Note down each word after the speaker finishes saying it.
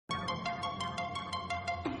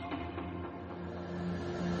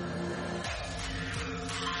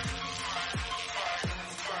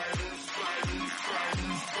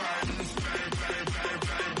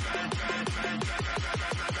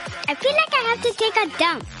about to take a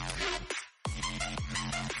dump.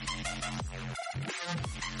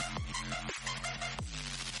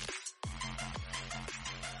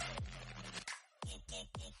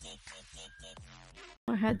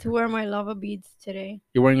 I had to wear my lava beads today.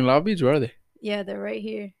 You're wearing lava beads? Where are they? Yeah, they're right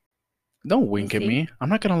here. Don't wink at see? me. I'm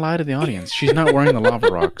not going to lie to the audience. She's not wearing the lava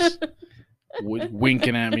rocks.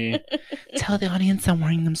 Winking at me. Tell the audience I'm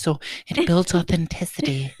wearing them so it builds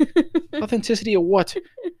authenticity. Authenticity of what?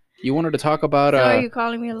 You wanted to talk about... So are you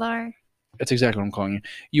calling me a liar? That's exactly what I'm calling you.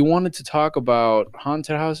 You wanted to talk about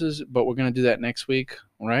haunted houses, but we're going to do that next week,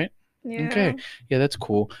 right? Yeah. Okay. Yeah, that's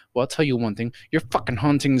cool. Well, I'll tell you one thing. You're fucking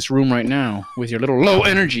haunting this room right now with your little low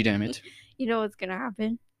energy, damn it. You know what's gonna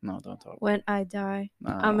happen? No, don't talk. When I die, No,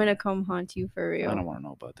 I'm gonna come haunt you for real. I don't want to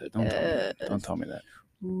know about that. Don't tell me that. Don't tell me that.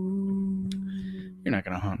 You're not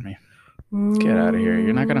going to haunt me. Get out of here.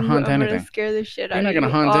 You're not going to haunt anything. I'm gonna scare the shit out You're not of going to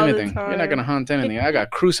you haunt all the anything. You're not going to time. haunt anything. I got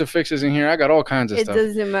crucifixes in here. I got all kinds of It stuff.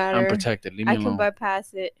 doesn't matter. I'm protected. Leave me I alone. can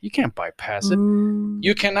bypass it. You can't bypass it.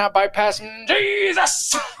 You cannot bypass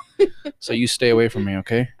Jesus. So you stay away from me,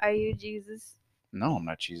 okay? Are you Jesus? No, I'm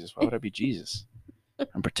not Jesus. Why would I be Jesus?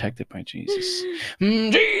 I'm protected by Jesus.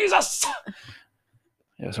 Jesus!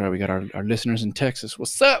 Yeah, that's right. We got our listeners in Texas.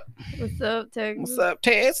 What's up? What's up, Texas? What's up,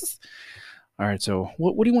 Texas? All right, so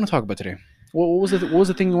what do you want to talk about today? What was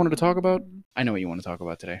the thing you wanted to talk about? I know what you want to talk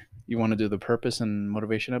about today. You want to do the purpose and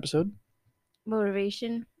motivation episode?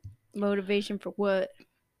 Motivation? Motivation for what?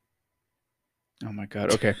 Oh my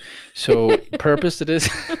God. Okay. So purpose it is.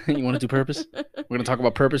 You want to do purpose? We're going to talk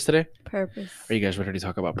about purpose today? Purpose. Are you guys ready to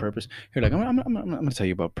talk about purpose? Here, like, I'm going to tell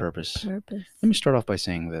you about purpose. Purpose. Let me start off by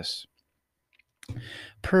saying this.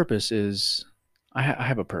 Purpose is, I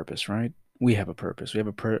have a purpose, right? We have a purpose. We have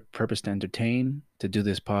a purpose to entertain, to do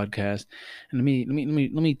this podcast. And let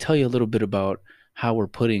me tell you a little bit about how we're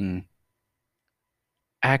putting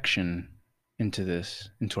action into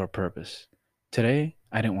our purpose. Today,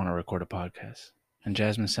 I didn't want to record a podcast. And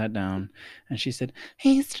Jasmine sat down and she said,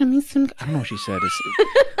 "Hey, I don't know what she said.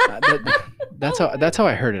 That's how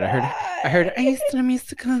I heard it. I heard "Hey,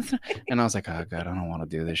 and I was like, oh God, I don't want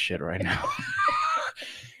to do this shit right now."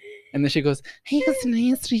 And then she goes, "Hey,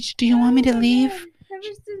 do you want me to leave?"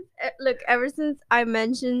 Ever since I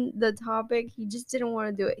mentioned the topic, he just didn't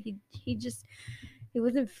want to do it. He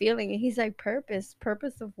wasn't feeling it. He's like, purpose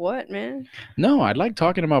of what, man? No, I like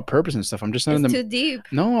talking about purpose and stuff. I'm just not in the too deep.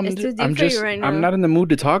 No, I'm not in the mood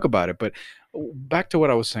to talk about it. But back to what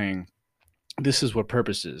I was saying. This is what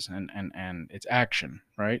purpose is, and it's action,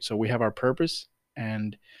 right? So we have our purpose,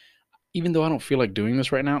 and even though I don't feel like doing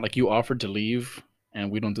this right now, like you offered to leave and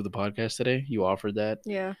we don't do the podcast today, you offered that.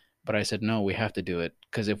 Yeah. But I said, no, we have to do it.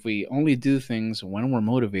 Because if we only do things when we're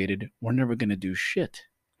motivated, we're never going to do shit.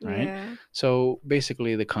 Right? Yeah. So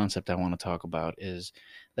basically the concept I want to talk about is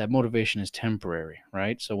that motivation is temporary,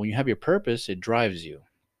 right? So when you have your purpose, it drives you,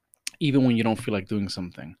 even when you don't feel like doing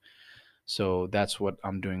something. So that's what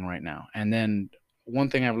I'm doing right now. And then one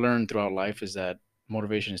thing I've learned throughout life is that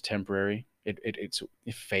motivation is temporary. It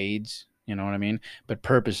fades, you know what I mean? But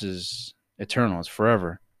purpose is eternal, it's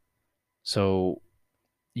forever. So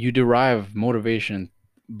you derive motivation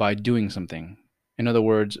by doing something. In other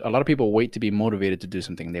words, a lot of people wait to be motivated to do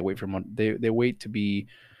something. They wait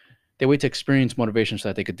to experience motivation so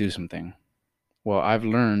that they could do something. Well, I've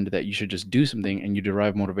learned that you should just do something and you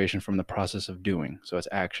derive motivation from the process of doing. So it's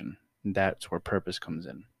action. And that's where purpose comes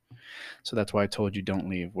in. So that's why I told you don't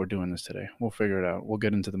leave. We're doing this today. We'll figure it out. We'll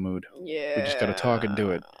get into the mood. Yeah. We just got to talk and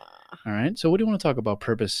do it. All right. So what do you want to talk about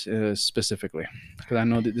purpose specifically? Because I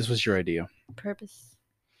know that this was your idea. Purpose.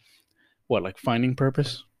 What, like finding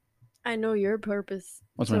purpose? I know your purpose.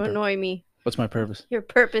 What's to my annoy me. What's my purpose? Your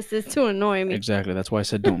purpose is to annoy me. Exactly. That's why I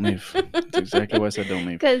said don't leave. That's exactly why I said don't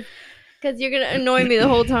leave. Because you're going to annoy me the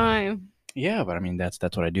whole time. Yeah, but I mean, that's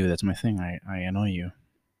what I do. That's my thing. I annoy you.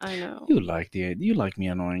 I know. You like me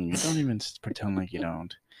annoying you. Don't even pretend like you don't.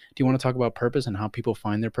 Do you want to talk about purpose and how people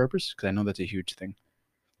find their purpose? Because I know that's a huge thing.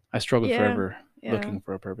 I struggled forever looking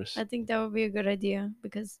for a purpose. I think that would be a good idea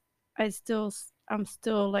because I'm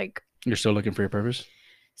still like... You're still looking for your purpose?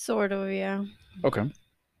 Sort of, yeah. Okay. Let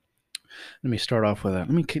me start off with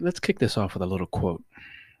let's kick this off with a little quote.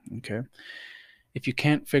 Okay. If you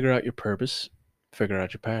can't figure out your purpose, figure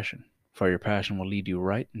out your passion. For your passion will lead you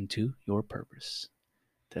right into your purpose.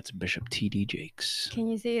 That's Bishop T.D. Jakes. Can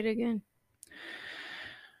you say it again?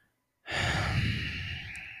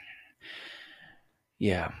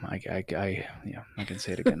 Yeah, I can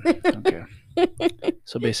say it again. Okay.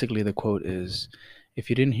 So basically the quote is, if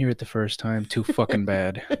you didn't hear it the first time, too fucking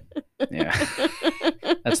bad. Yeah,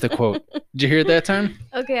 that's the quote. Did you hear it that time?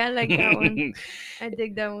 Okay, I like that one. All I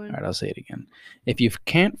dig that one. right, I'll say it again. If you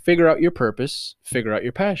can't figure out your purpose, figure out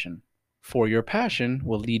your passion. For your passion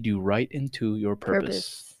will lead you right into your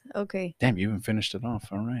purpose. Okay. Damn, you even finished it off.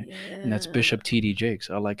 All right. And that's Yeah. Bishop T.D. Jakes.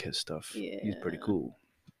 I like his stuff. He's pretty Yeah. cool.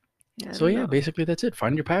 I So don't yeah, know. basically that's it.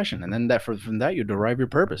 Find your passion, and then from that you derive your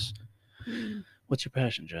purpose. Mm. What's your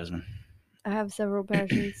passion, Jasmine? I have several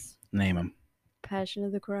passions. Name them. Passion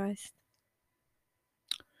of the Christ.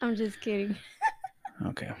 I'm just kidding.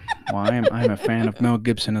 Okay. Well, I'm a fan of Mel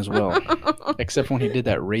Gibson as well, except when he did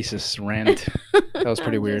that racist rant. That was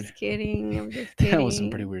pretty I'm weird. Just kidding. I'm just kidding. That was some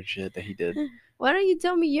pretty weird shit that he did. Why don't you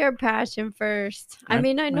tell me your passion first? I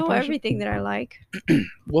mean, I know everything that I like.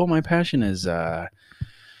 Well, my passion is, I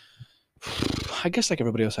guess like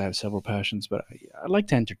everybody else, I have several passions, but I like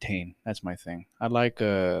to entertain. That's my thing. I like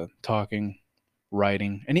talking,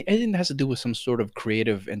 writing, anything that has to do with some sort of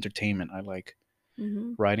creative entertainment. I like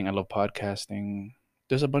writing. I love podcasting.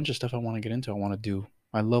 There's a bunch of stuff I want to get into. I want to do.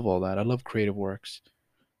 I love all that. I love creative works,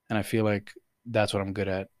 and I feel like that's what I'm good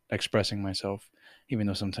at, expressing myself, even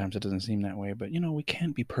though sometimes it doesn't seem that way. But we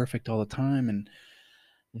can't be perfect all the time, and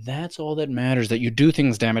that's all that matters. That you do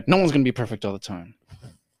things. Damn it, no one's gonna be perfect all the time,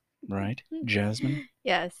 right, Jasmine?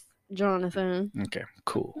 Yes, Jonathan. Okay,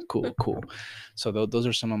 cool. So those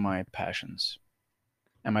are some of my passions,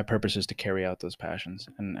 and my purpose is to carry out those passions,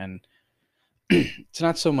 and it's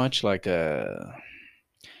not so much like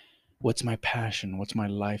what's my passion, what's my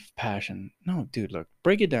life passion. No, dude, look,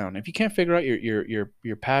 break it down. If you can't figure out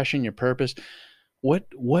your passion, your purpose, what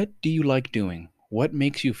do you like doing? What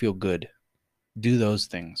makes you feel good? Do those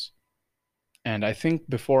things. And I think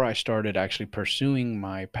before I started actually pursuing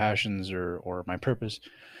my passions or my purpose,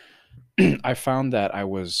 I found that I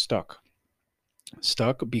was stuck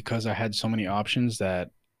because I had so many options that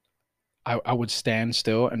I would stand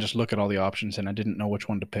still and just look at all the options and I didn't know which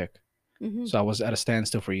one to pick. So I was at a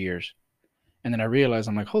standstill for years. And then I realized,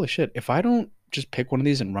 I'm like, holy shit, if I don't just pick one of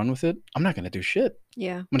these and run with it, I'm not going to do shit.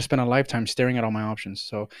 Yeah. I'm going to spend a lifetime staring at all my options.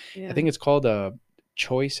 So I think it's called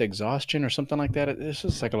choice exhaustion or something like that. This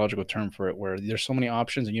is a psychological term for it, where there's so many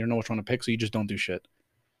options and you don't know which one to pick, so you just don't do shit.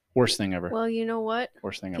 Worst thing ever. Well, you know what?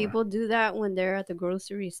 Worst thing People do that when they're at the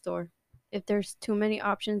grocery store. If there's too many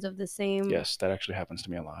options of the same. Yes, that actually happens to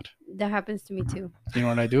me a lot. That happens to me too. You know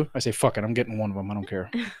what I do? I say, fuck it, I'm getting one of them. I don't care.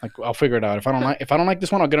 Like, I'll figure it out. If I don't like this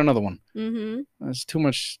one, I'll get another one. That's too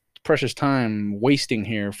much precious time wasting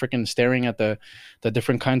here, freaking staring at the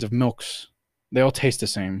different kinds of milks. They all taste the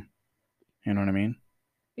same. You know what I mean?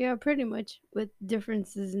 Yeah, pretty much, with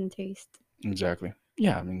differences in taste. Exactly.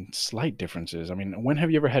 Yeah, I mean, slight differences. I mean, when have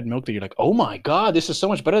you ever had milk that you're like, oh my God, this is so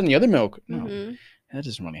much better than the other milk? No, that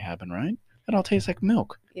doesn't really happen, right? It all tastes like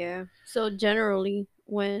milk. Yeah. So generally,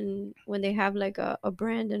 when they have like a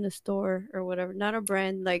brand in a store or whatever, not a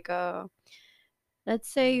brand, like let's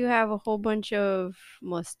say you have a whole bunch of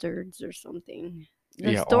mustards or something.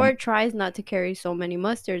 The store tries not to carry so many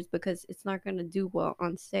mustards because it's not going to do well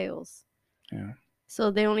on sales. Yeah. So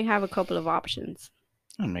they only have a couple of options.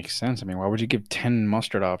 That makes sense. I mean, why would you give 10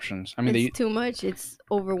 mustard options? I mean, it's too much. It's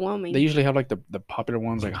overwhelming. They usually have like the popular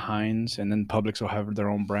ones like Heinz, and then Publix will have their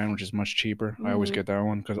own brand, which is much cheaper. I always get that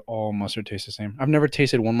one because all mustard tastes the same. I've never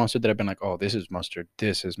tasted one mustard that I've been like, oh, this is mustard.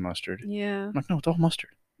 This is mustard. Yeah. I'm like, no, it's all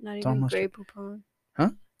mustard. Not it's even Grey Poupon. Huh?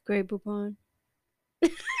 Grey Poupon.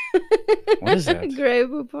 What is that? Grey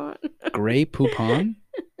Poupon. Grey Poupon?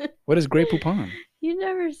 What is Grey Poupon? You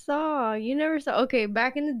never saw. Okay,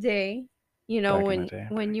 back in the day,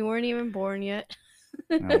 when you weren't even born yet.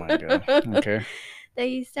 Oh my God. Okay. They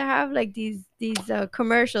used to have like these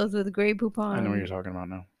commercials with Grey Poupon. I know what you're talking about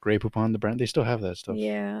now. Grey Poupon, the brand, they still have that stuff.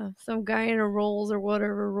 Yeah, some guy in a Rolls or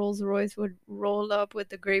whatever Rolls Royce would roll up with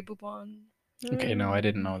the Grey Poupon. Okay, no, I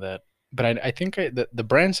didn't know that, but I think the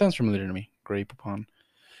brand sounds familiar to me. Grey Poupon,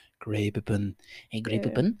 Grey Poupon, hey Grey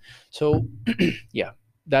Poupon. So, yeah,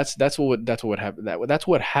 that's what happened. That's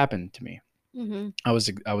what happened to me.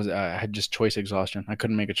 I had just choice exhaustion. I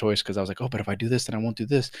couldn't make a choice because I was like, oh, but if I do this, then I won't do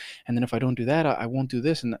this, and then if I don't do that, I won't do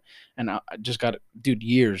this, and I just got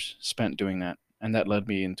years spent doing that, and that led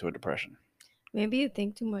me into a depression. Maybe you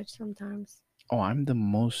think too much sometimes. Oh, I'm the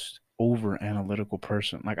most over analytical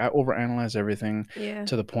person. Like, I overanalyze everything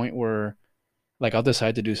to the point where, like, I'll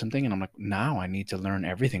decide to do something and I'm like, now I need to learn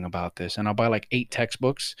everything about this, and I'll buy like 8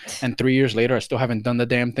 textbooks, and 3 years later I still haven't done the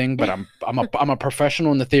damn thing, but I'm a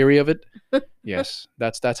professional in the theory of it. Yes,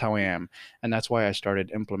 that's how I am, and that's why I started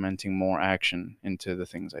implementing more action into the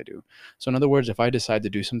things I do. So in other words, if I decide to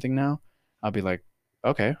do something now, I'll be like,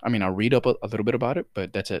 okay, I mean, I'll read up a little bit about it,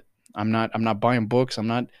 but that's it. I'm not buying books.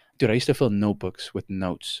 Dude, I used to fill notebooks with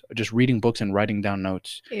notes, just reading books and writing down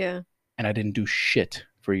notes. Yeah. and I didn't do shit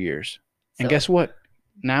for years. And So, guess what?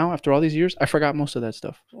 Now, after all these years, I forgot most of that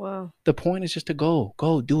stuff. wow. The point is just to go,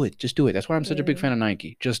 do it, just do it. That's why I'm such a big Yeah. fan of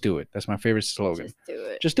Nike. Just do it. That's my favorite slogan. Just do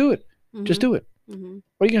it. Just do it. Just Mhm. do it. Mhm.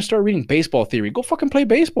 What are you gonna start reading baseball theory? Go fucking play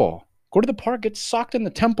baseball. Go to the park, get socked in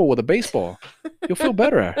the temple with a baseball. You'll feel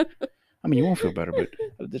better. I mean, you won't feel better, but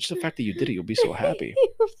just the fact that you did it, you'll be so happy.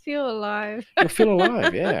 You'll feel alive. You'll feel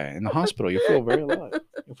alive, yeah. In the hospital, you'll feel very alive.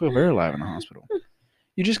 You'll feel very alive in the hospital.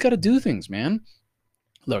 You just got to do things, man.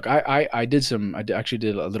 Look, I actually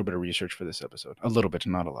did a little bit of research for this episode. A little bit,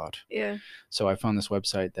 not a lot. Yeah. So I found this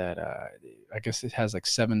website that I guess it has like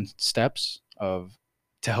 7 steps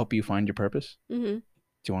to help you find your purpose. Mhm.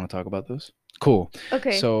 Do you want to talk about those? Cool.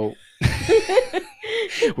 Okay. So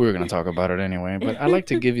we were going to talk about it anyway, but I like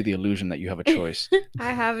to give you the illusion that you have a choice.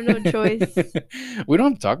 I have no choice. We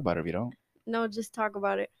don't have to talk about it if you don't. No, just talk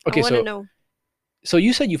about it. Okay, I want to so- know. So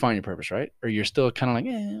you said you find your purpose, right? Or you're still kind of like,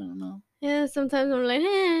 I don't know. Yeah, sometimes I'm like,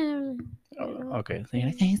 Oh, okay. So you're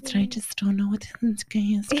like, hey, I just don't know what it's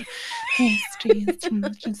against. Hey,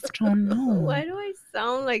 I just don't know. Why do I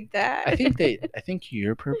sound like that? I think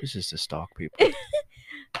your purpose is to stalk people.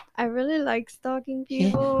 I really like stalking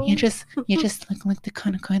people. You just look like the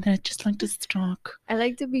kind of guy that I just like to stalk. I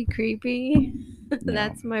like to be creepy.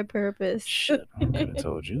 That's my purpose. Shit, I could have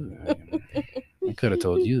told you that. I could have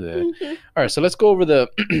told you that. All right, so let's go over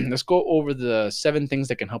the 7 things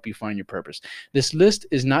that can help you find your purpose. This list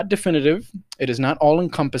is not definitive. It is not all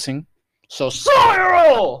encompassing. So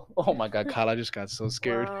spiral! Oh my God, Kyle, I just got so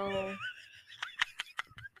scared. Wow.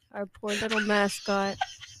 Our poor little mascot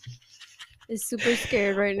is super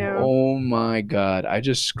scared right now. Oh my God, I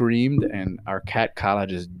just screamed and our cat Kala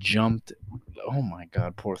just jumped. Oh my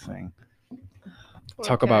God, poor thing. Poor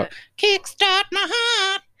Talk cat. about Kickstart my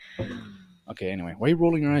heart. okay. Anyway, why are you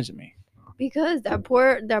rolling your eyes at me? Because that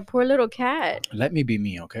poor little cat. Let me be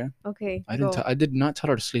me, okay? Okay. I go. did not tell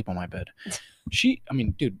her to sleep on my bed.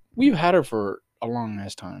 Dude, we've had her for a long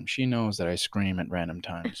ass time. She knows that I scream at random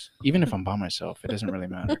times, even if I'm by myself. It doesn't really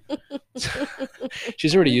matter.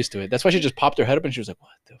 She's already used to it. That's why she just popped her head up and she was like, "What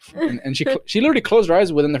the fuck?" And she literally closed her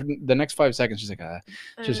eyes within the next 5 seconds. She's like,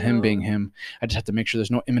 it's just him being him. I just have to make sure there's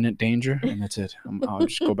no imminent danger, and that's it. I'll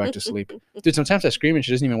just go back to sleep. Dude, sometimes I scream and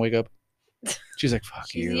she doesn't even wake up. She's like, "Fuck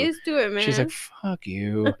She's you." used to it, man. She's like, "Fuck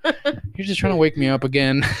you. You're just trying to wake me up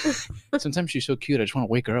again." Sometimes she's so cute. I just want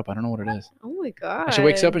to wake her up. I don't know what it is. oh my god. And she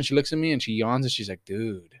wakes up and she looks at me and she yawns and she's like,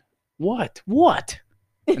 "Dude, what? What?"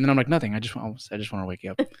 And then I'm like, "Nothing. I just want to wake you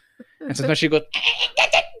up." And sometimes she goes,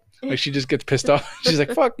 like she just gets pissed off. She's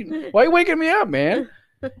like, "Fuck, why are you waking me up, man?"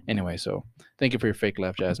 Anyway, so thank you for your fake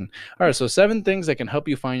laugh, Jasmine. All right, so 7 things that can help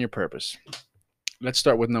you find your purpose. Let's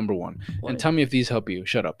start with number 1. And tell me if these help you.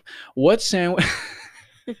 Shut up. What sandwich?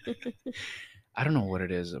 I don't know what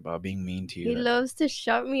it is about being mean to you. He loves to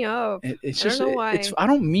shut me up. It's I don't just know why. I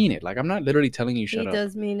don't mean it. Like I'm not literally telling you shut He up.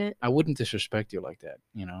 does mean it. I wouldn't disrespect you like that,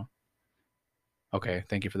 you know? Okay,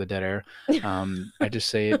 thank you for the dead air. I just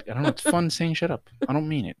say it. I don't know. It's fun saying shut up. I don't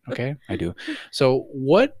mean it, okay? I do. So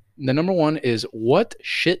the number 1 is, what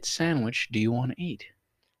shit sandwich do you want to eat?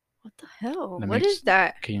 What the hell? That What makes- is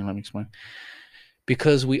that? Can you let me explain?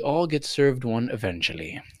 Because we all get served one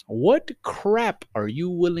eventually. What crap are you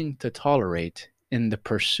willing to tolerate in the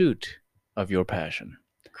pursuit of your passion?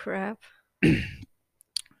 Crap.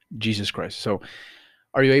 Jesus Christ. So,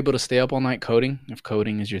 are you able to stay up all night coding if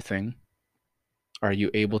coding is your thing? Are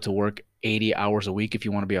you able to work 80 hours a week if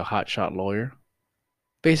you want to be a hotshot lawyer?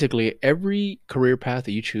 Basically, every career path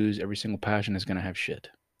that you choose, every single passion is going to have shit.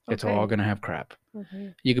 It's Okay. all going to have crap.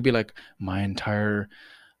 Okay. You could be like, my entire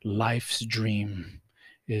life's dream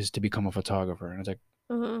is to become a photographer. And it's like,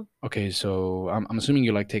 Uh-huh. okay, so I'm assuming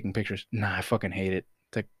you like taking pictures. Nah, I fucking hate it.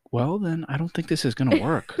 It's like, well, then I don't think this is going to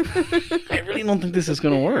work. I really don't think this is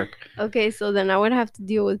going to work. Okay, so then I would have to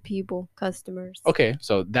deal with people, customers. Okay,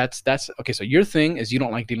 so that's okay. So your thing is you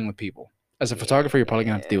don't like dealing with people. As a photographer, you're probably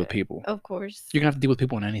gonna have to deal with people. Of course. You're gonna have to deal with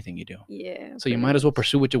people in anything you do. Yeah. So you pretty might as well much.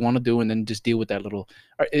 pursue what you want to do and then just deal with that little.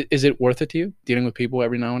 Is it worth it to you dealing with people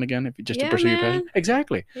every now and again if just to Yeah, pursue your passion? man.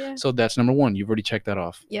 Exactly. Yeah. So that's number 1. You've already checked that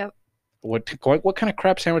off. Yep. What kind of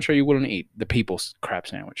crap sandwich are you willing to eat? The people's crap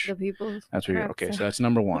sandwich. The people. That's what you're okay. So that's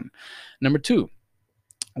number 1. Number 2.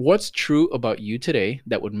 What's true about you today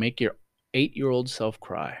that would make your 8-year-old self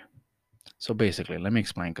cry? So basically, let me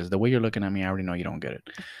explain, because the way you're looking at me, I already know you don't get it.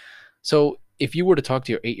 So if you were to talk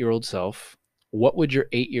to your 8-year-old self, what would your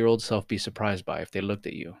 8-year-old self be surprised by if they looked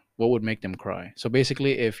at you? What would make them cry? So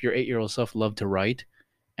basically, if your 8-year-old self loved to write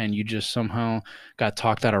and you just somehow got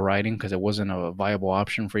talked out of writing because it wasn't a viable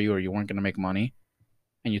option for you or you weren't going to make money,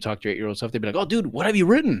 and you talk to your 8-year-old self, they'd be like, "Oh, dude, what have you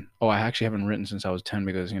written?" "Oh, I actually haven't written since I was 10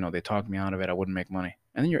 because, they talked me out of it. I wouldn't make money."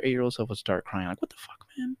 And then your 8-year-old self would start crying like, what the fuck,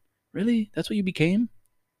 man? Really? That's what you became?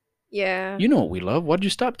 Yeah. You know what we love. Why'd you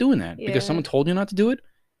stop doing that? Yeah. Because someone told you not to do it?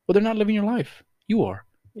 Well, they're not living your life. You are,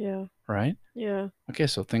 Yeah. right? Yeah. Okay,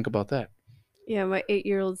 so think about that. Yeah, my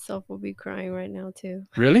 8-year-old self will be crying right now too.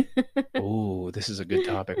 Really? Oh, this is a good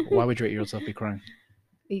topic. Why would your 8-year-old self be crying?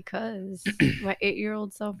 Because my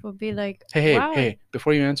 8-year-old self will be like, Hey, wow. hey,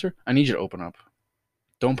 before you answer, I need you to open up.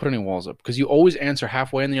 Don't put any walls up. Because you always answer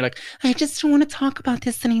halfway and then you're like, I just don't want to talk about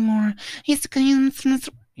this anymore.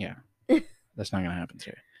 yeah, that's not going to happen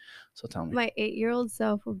today. So tell me. My 8-year-old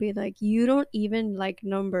self will be like, you don't even like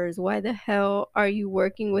numbers. Why the hell are you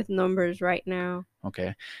working with numbers right now?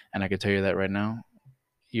 Okay. And I can tell you that right now,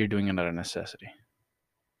 you're doing it out of necessity.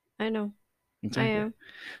 I know. Exactly. I am.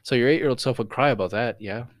 So your 8-year-old self would cry about that,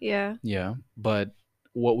 yeah? Yeah. Yeah. But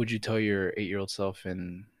what would you tell your 8-year-old self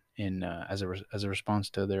as a response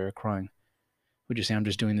to their crying? Would you say, I'm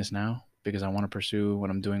just doing this now because I want to pursue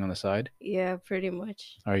what I'm doing on the side? Yeah, pretty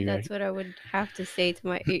much. Are you That's what I would have to say to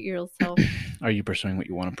my 8-year-old self. Are you pursuing what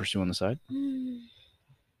you want to pursue on the side?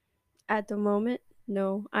 At the moment,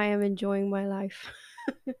 no. I am enjoying my life.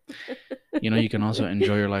 You know, you can also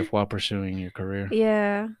enjoy your life while pursuing your career.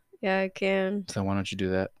 Yeah. Yeah, I can. So why don't you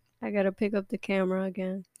do that? I gotta pick up the camera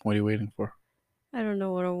again. What are you waiting for? I don't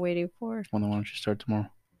know what I'm waiting for. Well, then why don't you start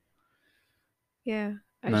tomorrow? Yeah,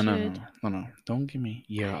 I No, should. no. Don't give me,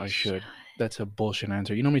 yeah, I should. That's a bullshit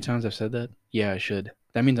answer. You know how many times I've said that? Yeah, I should.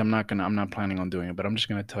 That means I'm not planning on doing it, but I'm just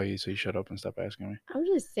gonna tell you so you shut up and stop asking me. I'm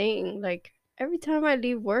just saying, like, every time I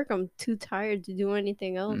leave work, I'm too tired to do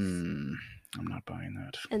anything else. I'm not buying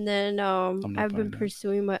that. And then I've been that.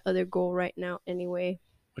 pursuing my other goal right now anyway.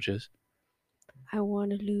 Which is? I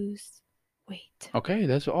want to lose weight. Okay,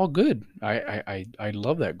 that's all good. I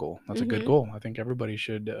love that goal. That's a good goal. I think everybody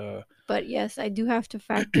should. But yes, I do have to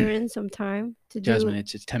factor in some time to do. Jasmine,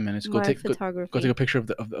 it's 10 minutes. Go take photography. go take a picture of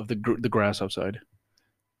the grass outside,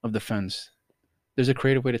 of the fence. There's a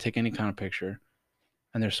creative way to take any kind of picture,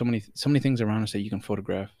 and there's so many things around us that you can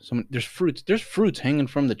photograph. There's fruits hanging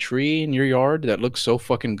from the tree in your yard that look so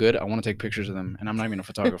fucking good. I want to take pictures of them, and I'm not even a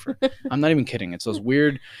photographer. I'm not even kidding. It's those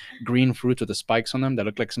weird green fruits with the spikes on them that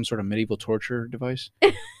look like some sort of medieval torture device.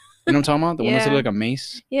 You know what I'm talking about? The ones that look like a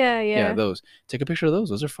mace. Yeah. Yeah, those. Take a picture of those.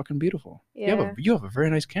 Those are fucking beautiful. Yeah. You have a very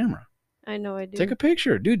nice camera. I know I do. Take a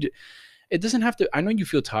picture, dude. It doesn't have to. I know you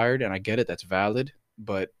feel tired, and I get it. That's valid,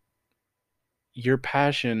 but your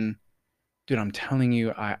passion. Dude, I'm telling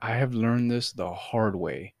you, I have learned this the hard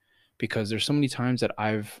way, because there's so many times that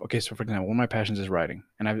so for example, one of my passions is writing,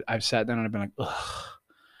 and I've sat down and I've been like, ugh,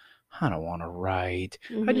 I don't want to write.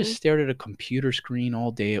 I just stared at a computer screen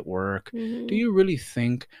all day at work. Do you really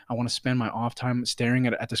think I want to spend my off time staring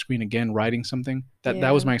at the screen again, writing something?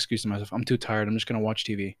 That was my excuse to myself. I'm too tired. I'm just going to watch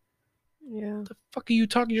TV. Yeah. What the fuck are you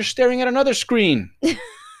talking? You're staring at another screen.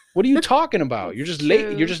 What are you talking about? You're just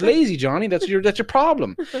You're just lazy, Johnny. That's your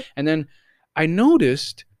problem. And then I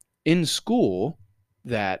noticed in school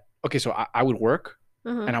that, okay, so I would work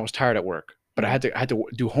and I was tired at work, but I had to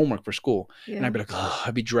do homework for school. And I'd be like, oh,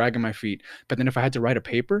 I'd be dragging my feet. But then if I had to write a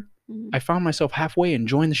paper, I found myself halfway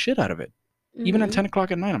enjoying the shit out of it. Even at 10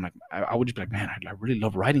 o'clock at night, I'm like, I would just be like, man, I really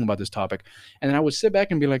love writing about this topic. And then I would sit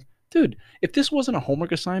back and be like, dude, if this wasn't a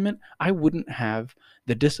homework assignment, I wouldn't have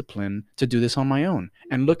the discipline to do this on my own.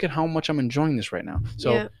 And look at how much I'm enjoying this right now.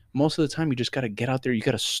 So most of the time, you just got to get out there. You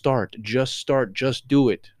got to start. Just do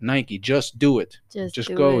it. Nike, just do it.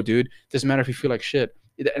 Just go, dude. Doesn't matter if you feel like shit.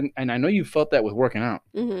 And I know you felt that with working out.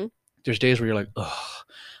 There's days where you're like, ugh,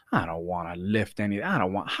 I don't want to lift anything.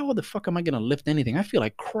 How the fuck am I going to lift anything? I feel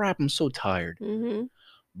like crap. I'm so tired.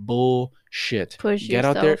 Bullshit. Get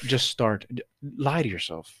out there. Just start. Lie to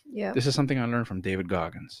yourself. Yeah. This is something I learned from David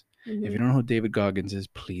Goggins. If you don't know who David Goggins is,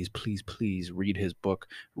 please read his book,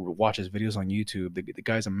 watch his videos on YouTube. The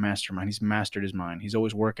guy's a mastermind. He's mastered his mind. He's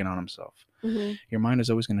always working on himself. Your mind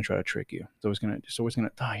is always going to try to trick you. It's always going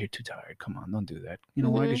to, you're too tired. Come on, don't do that. You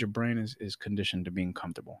know why? Because your brain is conditioned to being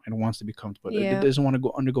comfortable. It wants to be comfortable. It doesn't want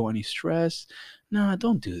to undergo any stress. Nah,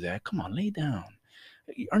 don't do that. Come on, lay down.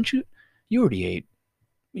 Aren't you already ate?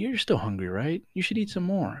 You're still hungry, right? You should eat some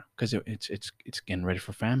more, because it's getting ready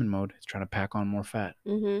for famine mode. It's trying to pack on more fat.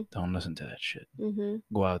 Don't listen to that shit.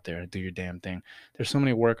 Go out there and do your damn thing. There's so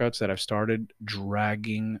many workouts that I've started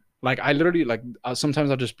dragging. Like, I literally, like, sometimes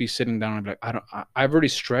I'll just be sitting down and be like, I've already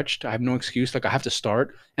stretched. I have no excuse. Like, I have to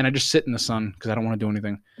start, and I just sit in the sun because I don't want to do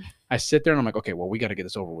anything. I sit there and I'm like, okay, well, we got to get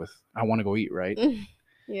this over with. I want to go eat, right?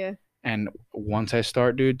 Yeah. And once I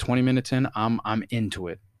start, dude, 20 minutes in, I'm into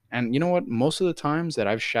it. And you know what? Most of the times that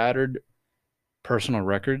I've shattered personal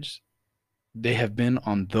records, they have been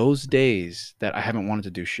on those days that I haven't wanted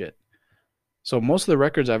to do shit. So most of the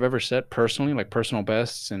records I've ever set personally, like personal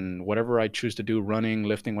bests and whatever I choose to do, running,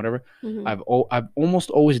 lifting, whatever, Mhm. I've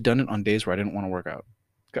almost always done it on days where I didn't want to work out.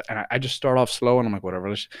 And I just start off slow and I'm like, whatever,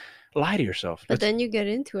 let's lie to yourself. But then you get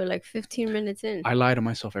into it like 15 minutes in. I lie to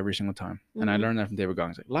myself every single time. And I Mhm. learned that from David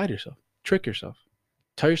Goggins. Like, lie to yourself. Trick yourself.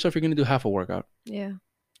 Tell yourself you're going to do half a workout. Yeah.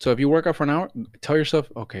 So if you work out for an hour, tell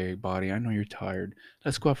yourself, okay, body, I know you're tired.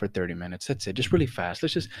 Let's go out for 30 minutes. That's it. Just really fast.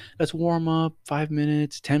 Let's warm up 5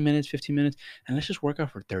 minutes, 10 minutes, 15 minutes, and let's just work out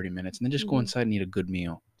for 30 minutes and then just go Mhm. inside and eat a good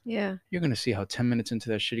meal. Yeah. You're going to see how 10 minutes into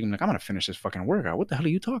that shit, you're gonna be like, I'm going to finish this fucking workout. What the hell are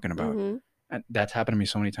you talking about? Mhm. And that's happened to me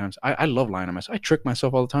so many times. I love lying to myself. I trick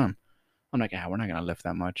myself all the time. I'm like, we're not going to lift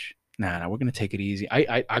that much. Nah, we're going to take it easy.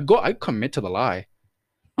 I commit to the lie.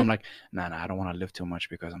 I'm like, nah, I don't want to lift too much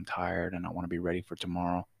because I'm tired and I want to be ready for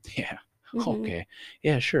tomorrow. Yeah. Mhm. Okay.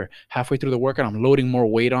 Yeah, sure. Halfway through the workout, I'm loading more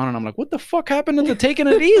weight on and I'm like, what the fuck happened to taking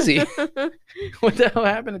it easy? What the hell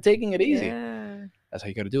happened to taking it easy? Yeah. That's how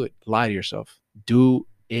you got to do it. Lie to yourself. Do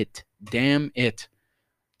it. Damn it.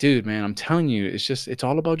 Dude, man, I'm telling you, it's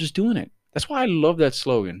all about just doing it. That's why I love that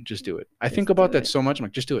slogan. Just do it. I think Just about do that it. so much. I'm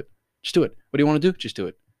like, just do it. Just do it. What do you want to do? Just do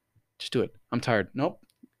it. Just do it. I'm tired. Nope.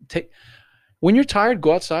 When you're tired,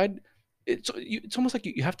 go outside. It's almost like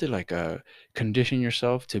you have to like condition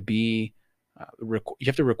yourself to be you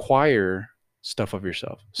have to require stuff of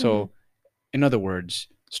yourself. So in other words,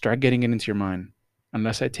 start getting it into your mind.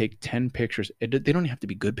 Unless I take 10 pictures, they don't have to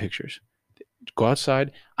be good pictures. Go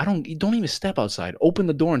outside. You don't even step outside. Open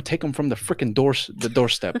the door and take them from the freaking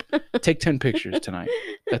doorstep. Take 10 pictures tonight.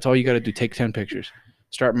 That's all you got to do. Take 10 pictures.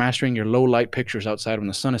 Start mastering your low light pictures outside when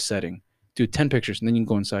the sun is setting. Do 10 pictures and then you can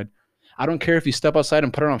go inside. I don't care if you step outside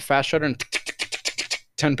and put it on fast shutter and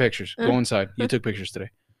 10 pictures. Go inside. You took pictures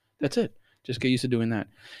today. That's it. Just get used to doing that.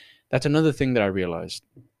 That's another thing that I realized.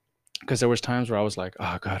 Because there was times where I was like,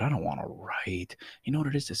 oh, God, I don't want to write. You know what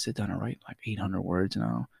it is to sit down and write like 800 words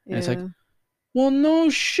now? And it's like, well, no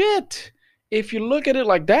shit. If you look at it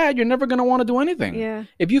like that, you're never going to want to do anything. Yeah.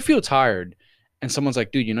 If you feel tired and someone's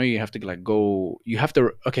like, dude, you have to like go,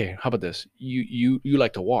 okay, how about this? You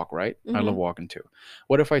like to walk, right? I love walking too.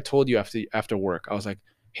 What if I told you after work, I was like,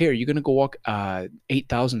 hey, are you going to go walk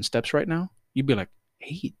 8,000 steps right now? You'd be like,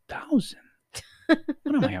 8,000?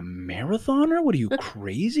 What am I, a marathoner? What are you,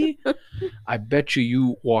 crazy? I bet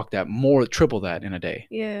you walk that triple that in a day.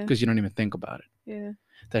 Yeah. Because you don't even think about it. Yeah.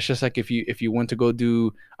 That's just like if you went to go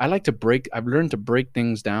do. I've learned to break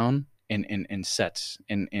things down in sets,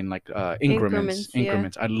 in like increments. Yeah.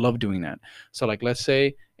 I love doing that. So like, let's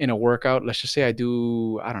say in a workout, let's just say I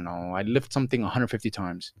do, I don't know, I lift something 150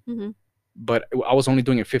 times, but I was only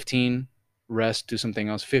doing it 15, rest, do something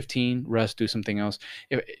else, 15, rest, do something else.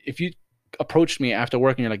 If you approached me after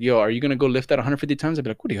work and you're like, yo, are you gonna go lift that 150 times? I'd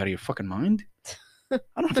be like, what, are you out of your fucking mind? I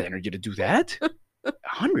don't have the energy to do that.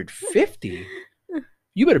 150?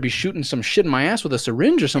 You better be shooting some shit in my ass with a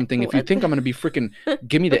syringe or something if you think I'm going to be freaking,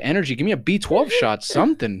 give me the energy, give me a B12 shot,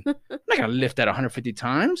 something. I'm not going to lift that 150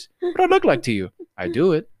 times. What do I look like to you? I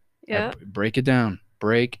do it. Yeah. Break it down.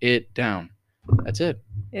 Break it down. That's it.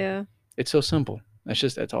 Yeah. It's so simple.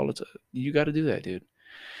 That's all you got to do that, dude.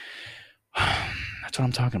 That's what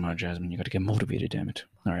I'm talking about, Jasmine. You got to get motivated, damn it.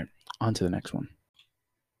 All right. On to the next one.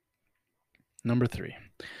 Number 3.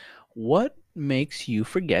 What makes you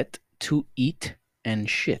forget to eat and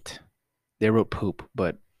shit? They wrote poop,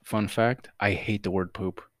 but fun fact, I hate the word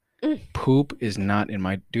poop. Poop is not in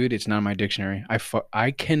my it's not in my dictionary.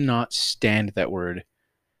 I cannot stand that word.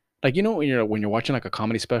 Like, you know, when you're watching like a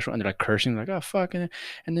comedy special and they're like cursing, like, oh fuck, and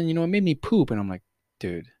then it made me poop, and I'm like,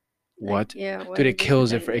 dude, what? Yeah. Dude, it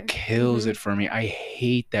kills it for me. I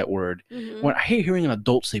hate that word. I hate hearing an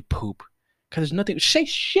adult say poop, because there's nothing. Say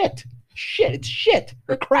shit. Shit, it's shit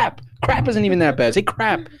or crap. Crap isn't even that bad. Say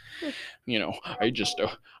crap.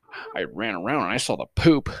 I ran around and I saw the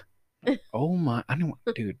poop. Oh my, I don't,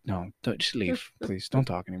 dude, no, just leave, please. Don't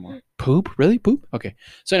talk anymore. Poop? Really? Poop? Okay.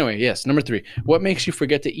 So anyway, yes, number 3. What makes you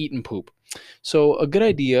forget to eat and poop? So a good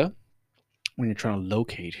idea when you're trying to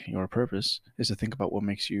locate your purpose is to think about what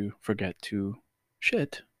makes you forget to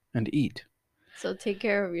shit and eat. So take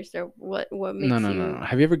care of yourself. What makes you... No.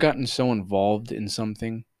 Have you ever gotten so involved in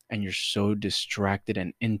something and you're so distracted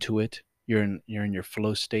and into it, you're in your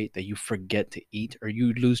flow state that you forget to eat, or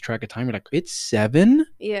you lose track of time? You're like, it's 7?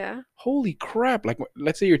 Yeah. Holy crap. Like,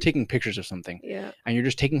 let's say you're taking pictures of something. Yeah. And you're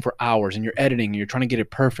just taking for hours and you're editing and you're trying to get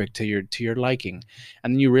it perfect to your liking.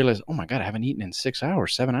 And then you realize, oh my God, I haven't eaten in 6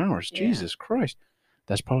 hours, 7 hours. Yeah. Jesus Christ.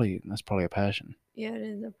 That's probably a passion. Yeah, it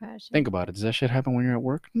is a passion. Think about it. Does that shit happen when you're at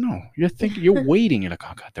work? No. You're waiting. You're like,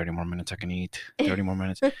 oh god, 30 more minutes I can eat. 30 more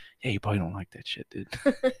minutes. Yeah, you probably don't like that shit, dude.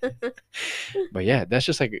 But yeah, that's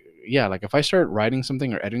just like, yeah, like if I start writing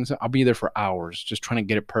something or editing something, I'll be there for hours just trying to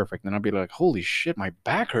get it perfect. And I'll be like, holy shit, my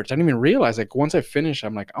back hurts. I didn't even realize. Like once I finish,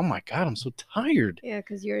 I'm like, oh my god, I'm so tired. Yeah,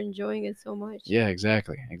 because you're enjoying it so much. Yeah,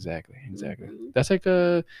 exactly. Mhm. That's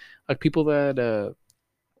like people that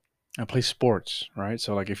play sports, right?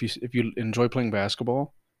 So like if you enjoy playing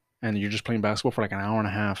basketball and you're just playing basketball for like an hour and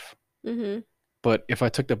a half, Mhm. but if I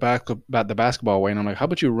took the basketball away and I'm like, how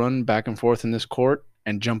about you run back and forth in this court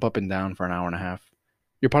and jump up and down for an hour and a half?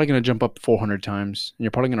 You're probably going to jump up 400 times and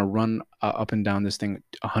you're probably going to run up and down this thing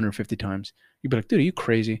 150 times. You'd be like, dude, are you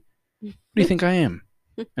crazy? What do you think I am?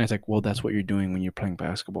 And it's like, well, that's what you're doing when you're playing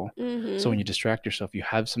basketball. So when Mhm. you distract yourself, you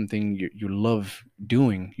have something you love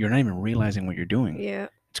doing. You're not even realizing what you're doing. Yeah.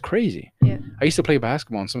 It's crazy. Yeah. I used to play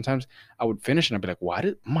basketball, and sometimes I would finish, and I'd be like,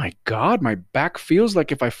 "Why my God, my back feels like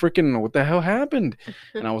if I freaking what the hell happened?"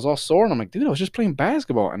 And I was all sore, and I'm like, "Dude, I was just playing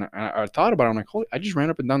basketball." And I thought about it. I'm like, "Holy!" I just ran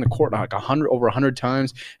up and down the court like over 100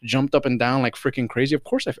 times, jumped up and down like freaking crazy. Of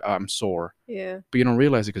course, I'm sore, Yeah. but you don't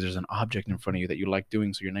realize it because there's an object in front of you that you like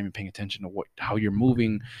doing, so you're not even paying attention to how you're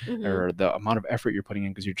moving Mhm. or the amount of effort you're putting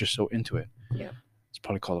in because you're just so into it. Yeah. It's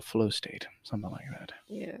probably called a flow state, something like that.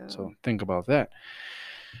 Yeah. So think about that.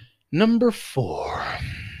 Number 4.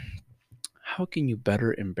 How can you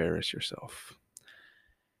better embarrass yourself?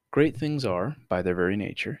 Great things are, by their very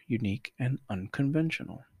nature, unique and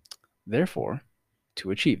unconventional. Therefore,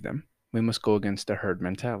 to achieve them, we must go against the herd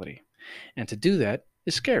mentality. And to do that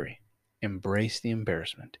is scary. Embrace the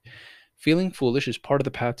embarrassment. Feeling foolish is part of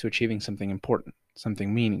the path to achieving something important,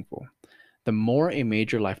 something meaningful. The more a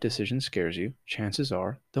major life decision scares you, chances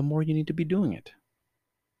are the more you need to be doing it.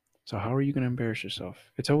 So how are you going to embarrass yourself?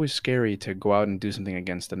 It's always scary to go out and do something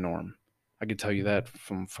against the norm. I could tell you that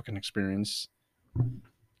from fucking experience.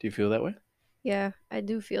 Do you feel that way? Yeah, I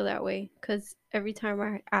do feel that way because every time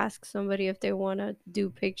I ask somebody if they want to do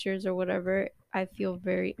pictures or whatever, I feel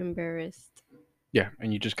very embarrassed. Yeah,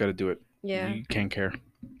 and you just got to do it. Yeah. You can't care.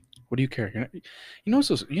 What do you care? You're not, you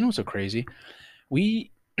know what's so crazy?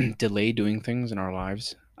 We delay doing things in our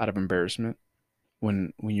lives out of embarrassment.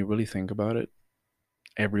 When you really think about it,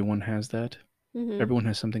 everyone has that. Mhm. Everyone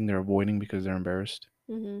has something they're avoiding because they're embarrassed.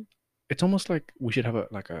 Mhm. It's almost like we should have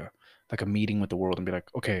a meeting with the world and be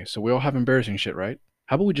like, okay, so we all have embarrassing shit, right?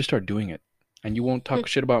 How about we just start doing it? And you won't talk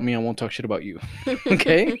shit about me, I won't talk shit about you.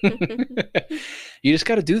 Okay? You just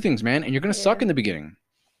got to do things, man, and you're going to suck Yeah. in the beginning.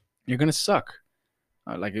 You're going to suck.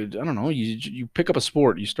 Like, I don't know, you pick up a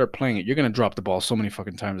sport, you start playing it, you're going to drop the ball so many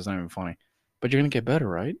fucking times, it's not even funny. But you're going to get better,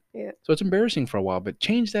 right? Yeah. So it's embarrassing for a while, but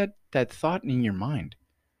change that thought in your mind.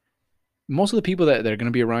 Most of the people that are going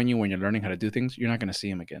to be around you when you're learning how to do things, you're not going to see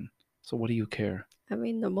them again. So what do you care? I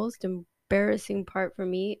mean, the most embarrassing part for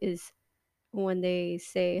me is when they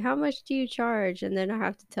say, "How much do you charge?" And then I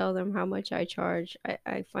have to tell them how much I charge.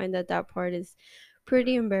 I find that part is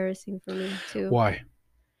pretty embarrassing for me too. Why?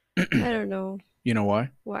 I don't know You know why?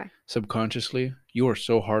 why. Subconsciously, you are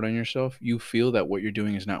so hard on yourself. You feel that what you're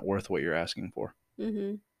doing is not worth what you're asking for.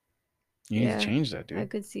 Mhm. You need Yeah, to change that, I dude.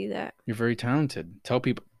 could see that. You're very talented. Tell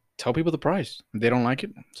people the price. If they don't like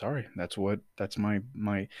it, sorry. That's what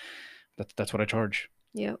I charge.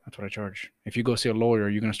 Yep. That's what I charge. If you go see a lawyer, are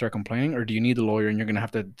you going to start complaining, or do you need the lawyer and you're going to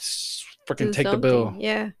have to freaking Do take the something. bill?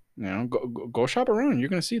 Yeah. You know, go shop around. You're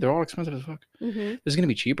going to see they're all expensive as fuck. Mhm. There's going to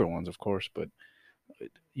be cheaper ones, of course, but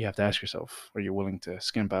you have to ask yourself, are you willing to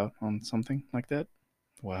skimp out on something like that?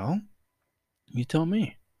 Well, you tell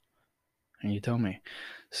me. And you tell me.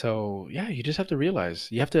 So, yeah, you just have to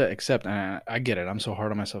realize. You have to accept. And I get it. I'm so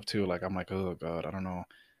hard on myself, too. Like, I'm like, oh, God, I don't know.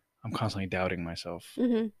 I'm constantly doubting myself.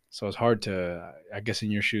 Mhm. So it's hard to, I guess, in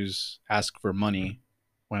your shoes, ask for money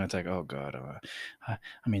when it's like, oh, God. I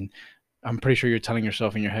mean, I'm pretty sure you're telling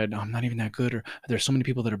yourself in your head, I'm not even that good, or there's so many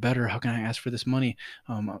people that are better. How can I ask for this money?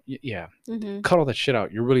 Yeah, Mhm. cut all that shit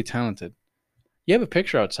out. You're really talented. You have a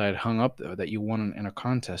picture outside hung up, though, that you won in a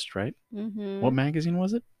contest, right? What Mhm. magazine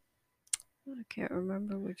was it? I can't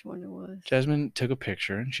remember which one it was. Jasmine took a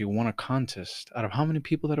picture and she won a contest. Out of how many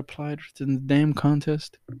people that applied to the damn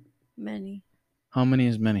contest? Many. How many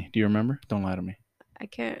is many? Do you remember? Don't lie to me. I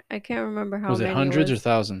can't remember how Was it many hundreds it or was.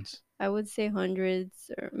 thousands? I would say hundreds,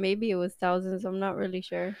 or maybe it was thousands. I'm not really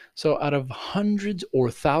sure. So out of hundreds or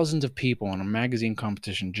thousands of people in a magazine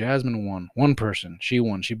competition, Jasmine won. One person. She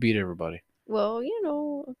won. She beat everybody. Well,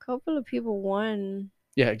 a couple of people won.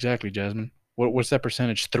 Yeah, exactly, Jasmine. What's that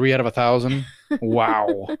percentage? 3 out of 1,000?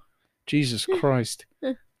 Wow. Jesus Christ.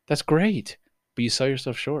 That's great. But you sell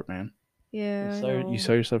yourself short, man. Yeah, I You know.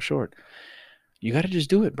 sell yourself short. You got to just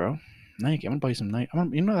do it, bro. Nike. I'm gonna buy you some Nike.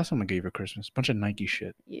 You know that's what I'm gonna give you for Christmas. Bunch of Nike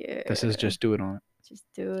shit Yeah. that says "just do it" on it. Just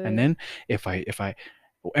do it. And then if I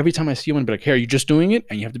every time I see you, I'm gonna be like, "Hey, are you just doing it?"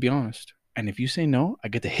 And you have to be honest. And if you say no, I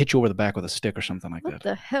get to hit you over the back with a stick or something like what that.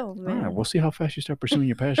 the hell, All man? right, we'll see how fast you start pursuing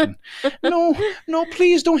your passion. No,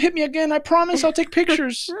 please don't hit me again. I promise I'll take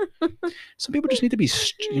pictures. Some people just need to be,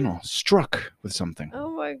 struck with something.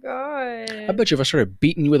 Oh my god. I bet you if I started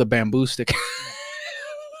beating you with a bamboo stick.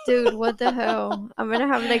 Dude, what the hell? I'm gonna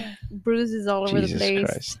have like bruises all over the Jesus place.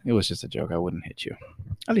 Christ. It was just a joke. I wouldn't hit you.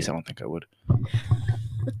 At least I don't think I would.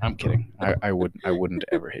 I'm kidding. I wouldn't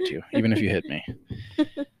ever hit you, even if you hit me.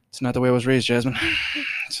 It's not the way I was raised, Jasmine.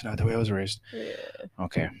 It's not the way I was raised. Yeah.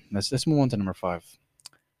 Okay, let's move on to number 5.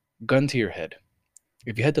 Gun to your head.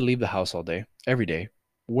 If you had to leave the house all day, every day,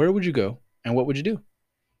 where would you go and what would you do?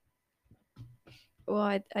 Well,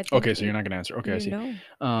 I think Okay, so you're not gonna answer. Okay, I see. know.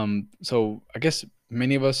 So I guess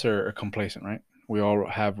many of us are complacent, right? We all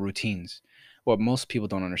have routines. What most people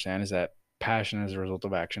don't understand is that passion is a result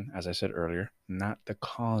of action, as I said earlier, not the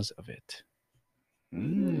cause of it.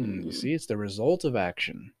 You see, it's the result of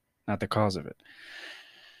action, not the cause of it.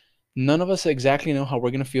 None of us exactly know how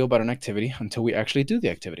we're going to feel about an activity until we actually do the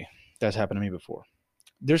activity. That's happened to me before.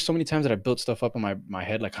 There's so many times that I built stuff up in my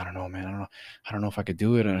head, like, I don't know, man, I don't know if I could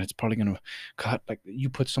do it, and it's probably going to cut, like, you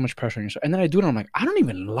put so much pressure on yourself. And then I do it, and I'm like, I don't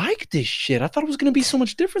even like this shit. I thought it was going to be so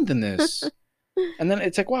much different than this. And then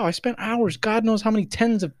it's like, wow, I spent hours, God knows how many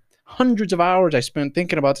hundreds of hours I spent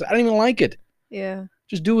thinking about this. I don't even like it. Yeah.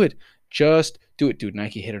 Just do it. Just do it, dude.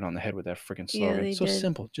 Nike hit it on the head with that freaking slogan. they So did.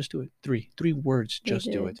 simple. Just do it. Three words.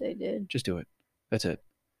 Just do it. They did. Just do it. That's it.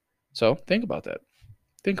 So think about that.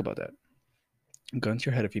 Think about that. Gun to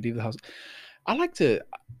your head if you leave the house. I like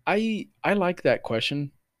that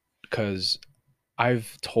question because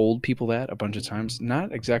I've told people that a bunch of times.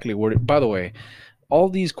 Not exactly worded. By the way, all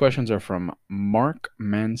these questions are from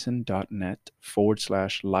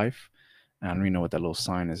markmanson.net/life. I don't even know what that little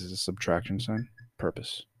sign is. Is it a subtraction sign?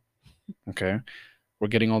 Purpose. Okay. We're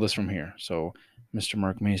getting all this from here. So, Mr.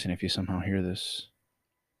 Mark Mason, if you somehow hear this,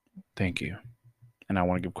 thank you. And I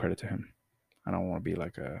want to give credit to him. I don't want to be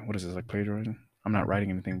like, what is this, like plagiarism? I'm not writing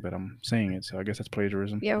anything, but I'm saying it. So I guess that's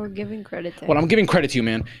plagiarism. Yeah, we're giving credit to Well, him. I'm giving credit to you,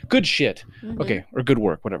 man. Good shit. Mhm. Okay. Or good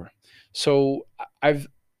work, whatever. So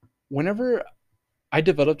whenever I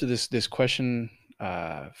developed this question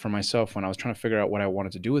for myself when I was trying to figure out what I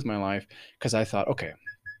wanted to do with my life, because I thought, okay,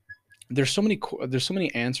 there's so many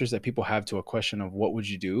answers that people have to a question of what would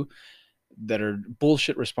you do that are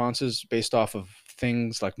bullshit responses based off of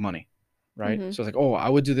things like money, right? Mhm. So it's like, oh, I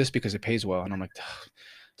would do this because it pays well. And I'm like,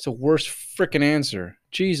 it's the worst freaking answer.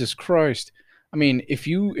 Jesus Christ. I mean, if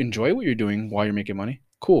you enjoy what you're doing while you're making money,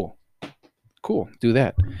 cool, do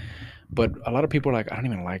that. But a lot of people are like, I don't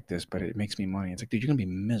even like this, but it makes me money. It's like, dude, you're going to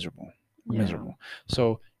be miserable. Yeah.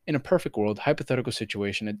 So in a perfect world, hypothetical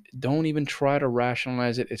situation, don't even try to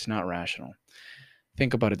rationalize it. It's not rational.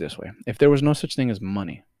 Think about it this way. If there was no such thing as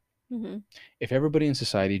money, Mhm. if everybody in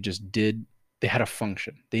society just they had a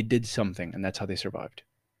function, they did something, and that's how they survived,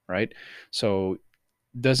 right? So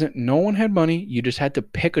no one had money. You just had to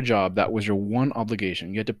pick a job. That was your one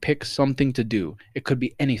obligation. You had to pick something to do. It could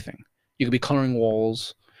be anything. You could be coloring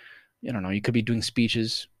walls. I don't know. You could be doing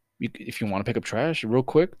speeches. If you want to pick up trash real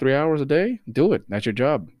quick, 3 hours a day, do it. That's your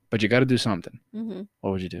job. But you got to do something. Mhm.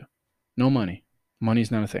 What would you do? No money.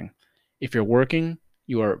 Money's not a thing. If you're working,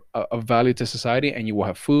 you are of value to society, and you will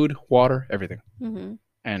have food, water, everything. Mhm.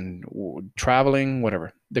 And traveling,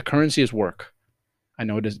 whatever. The currency is work. I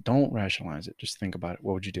know it is. Don't rationalize it. Just think about it.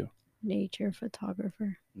 What would you do? Nature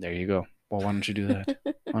photographer. There you go. Well, why don't you do that?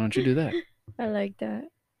 Why don't you do that? I like that.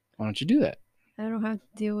 Why don't you do that? I don't have to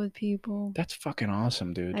deal with people. That's fucking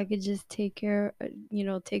awesome, dude. I could just take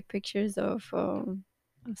pictures of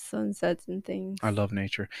sunsets and things. I love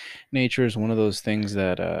nature. Nature is one of those things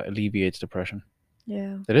that alleviates depression.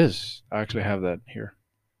 Yeah. It is. I actually have that here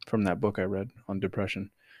from that book I read on depression.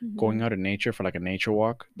 Mhm. Going out in nature for like a nature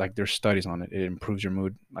walk, like there's studies on it. It improves your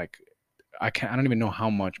mood. Like I don't even know how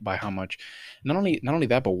much. Not only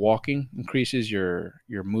that, but walking increases your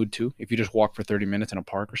mood too. If you just walk for 30 minutes in a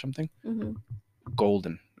park or something, Mhm.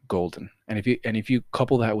 golden. And if you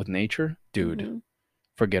couple that with nature, dude, Mhm.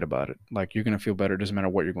 forget about it. Like you're gonna feel better. It doesn't matter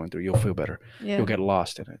what you're going through. You'll feel better. Yeah. You'll get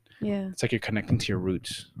lost in it. Yeah. It's like you're connecting to your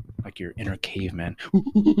roots, like your inner caveman. You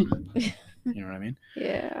know what I mean?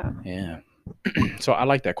 Yeah. Yeah. So I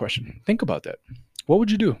like that question. Think about that. What would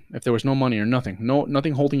you do if there was no money or nothing?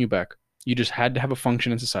 Nothing holding you back. You just had to have a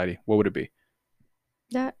function in society. What would it be?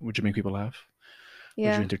 That. Would you make people laugh? Would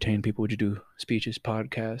Yeah. you entertain people? Would you do speeches,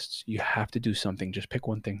 podcasts? You have to do something. Just pick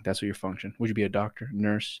one thing. That's what your function. Would you be a doctor,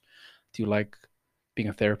 nurse? Do you like being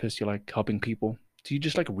a therapist? You like helping people? Do you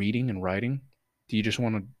just like reading and writing? Do you just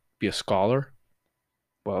want to be a scholar?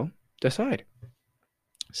 Well, decide.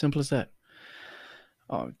 Simple as that.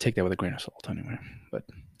 Take that with a grain of salt, anyway. But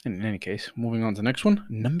in any case, moving on to the next one.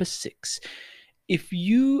 Number 6. If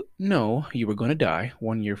you know you were going to die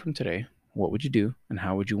 1 year from today, what would you do and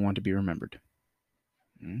how would you want to be remembered?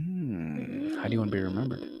 How do you want to be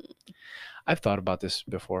remembered? I've thought about this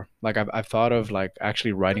before. Like I've thought of like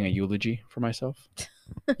actually writing a eulogy for myself.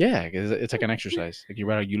 Yeah, 'cause it's like an exercise. Like you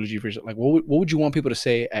write a eulogy for yourself. Like what would you want people to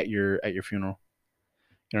say at your funeral?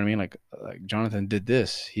 You know what I mean? Like Jonathan did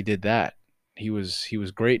this, he did that. He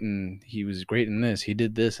was great and he was great in this. He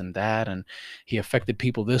did this and that and he affected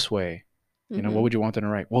people this way. You know, what would you want them to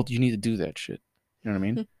write? Well, you need to do that shit. You know what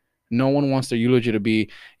I mean? No one wants their eulogy to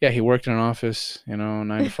be, yeah, he worked in an office,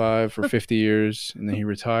 9 to 5 for 50 years, and then he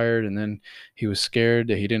retired, and then he was scared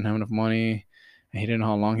that he didn't have enough money, and he didn't know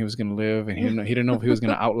how long he was going to live, and he didn't know if he was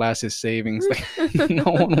going to outlast his savings. Like, no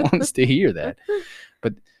one wants to hear that.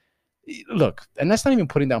 But look, and that's not even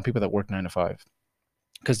putting down people that work 9 to 5,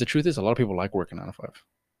 because the truth is, a lot of people like working 9 to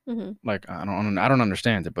 5. Like I don't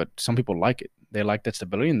understand it, but some people like it. They like that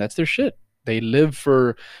stability, and that's their shit. They live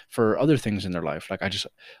for other things in their life. Like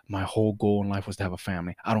my whole goal in life was to have a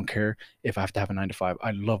family. I don't care if I have to have a 9 to 5. I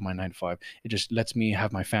love my 9 to 5. It just lets me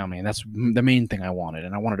have my family, and that's the main thing I wanted.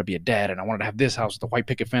 And I wanted to be a dad, and I wanted to have this house with the white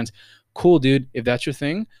picket fence. Cool, dude. If that's your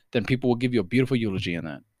thing, then people will give you a beautiful eulogy in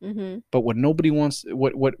that. But what nobody wants,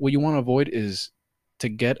 what you want to avoid is to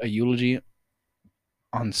get a eulogy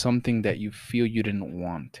on something that you feel you didn't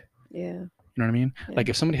want. Yeah. You know what I mean? Yeah. Like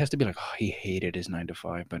if somebody has to be like, oh, he hated his 9 to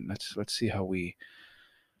 5, but let's see how we,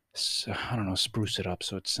 I don't know, spruce it up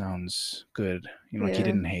so it sounds good. Like he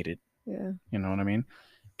didn't hate it. Yeah. You know what I mean?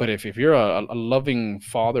 But if you're a loving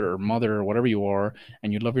father or mother or whatever you are,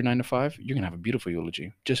 and you love your 9 to 5, you're gonna have a beautiful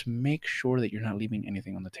eulogy. Just make sure that you're not leaving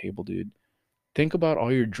anything on the table, dude. Think about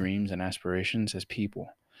all your dreams and aspirations as people,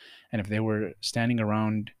 and if they were standing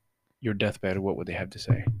around your deathbed, what would they have to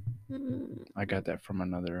say? I got that from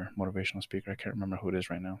another motivational speaker. I can't remember who it is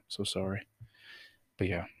right now. So sorry. But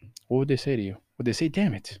yeah, what would they say to you? Would they say,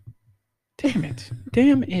 damn it. Damn it.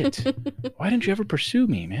 Damn it. Why didn't you ever pursue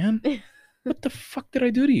me, man? What the fuck did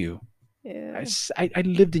I do to you? Yeah. I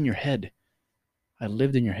lived in your head. I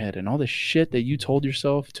lived in your head. And all the shit that you told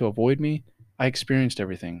yourself to avoid me, I experienced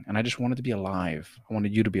everything. And I just wanted to be alive. I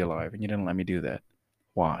wanted you to be alive. And you didn't let me do that.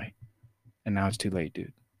 Why? And now it's too late,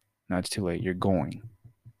 dude. Now it's too late. You're going.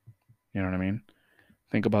 You know what I mean?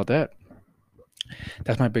 Think about that.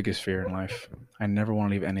 That's my biggest fear in life. I never want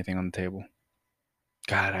to leave anything on the table.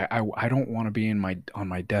 God, I don't want to be on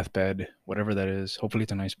my deathbed, whatever that is. Hopefully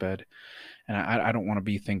it's a nice bed. And I don't want to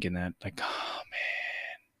be thinking that, like, oh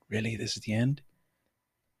man, really? This is the end?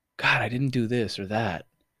 God, I didn't do this or that.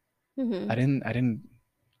 Bro,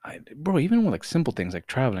 even with like simple things like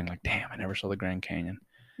traveling, like, damn, I never saw the Grand Canyon.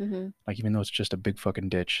 Like, even though it's just a big fucking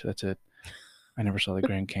ditch, that's it. I never saw the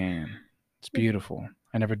Grand Canyon. It's beautiful.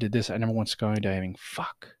 I never did this. I never went skydiving.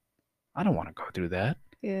 Fuck. I don't want to go through that.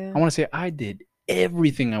 Yeah. I want to say I did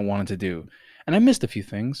everything I wanted to do. And I missed a few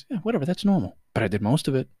things. Yeah, whatever. That's normal. But I did most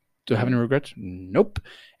of it. Do I have any regrets? Nope.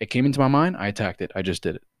 It came into my mind. I attacked it. I just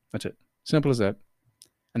did it. That's it. Simple as that.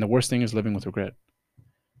 And the worst thing is living with regret.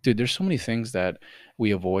 Dude, there's so many things that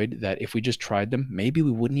we avoid that if we just tried them, maybe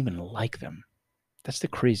we wouldn't even like them. That's the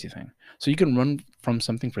crazy thing. So you can run from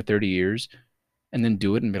something for 30 years and then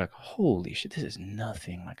do it and be like, holy shit, this is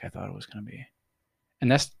nothing like I thought it was going to be.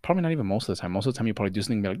 And that's probably not even most of the time. Most of the time you probably do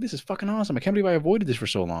something and be like, this is fucking awesome. I can't believe I avoided this for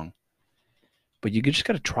so long. But you just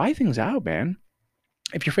got to try things out, man.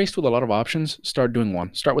 If you're faced with a lot of options, start doing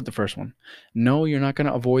one. Start with the first one. No, you're not going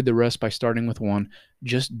to avoid the rest by starting with one.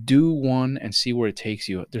 Just do one and see where it takes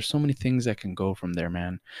you. There's so many things that can go from there,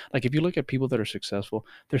 man. Like if you look at people that are successful,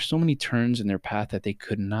 there's so many turns in their path that they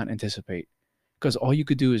could not anticipate. Because all you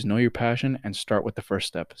could do is know your passion and start with the first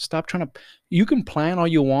step. Stop trying to, you can plan all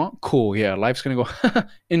you want. Cool. Yeah. Life's going to go,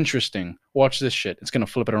 interesting. Watch this shit. It's going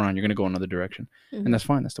to flip it around. You're going to go another direction. And that's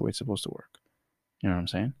fine. That's the way it's supposed to work. You know what I'm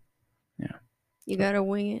saying? Yeah. You gotta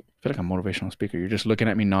wing it. I feel like I'm a motivational speaker. You're just looking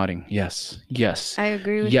at me nodding. Yes. Yes. I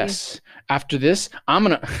agree with yes. After this, I'm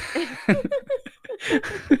going to.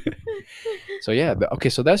 So yeah. Okay.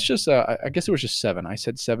 So that's just, I guess it was just 7. I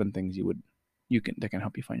said 7 things that can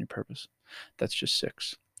help you find your purpose. That's just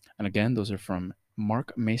 6. And again, those are from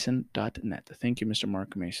markmason.net. Thank you, Mr.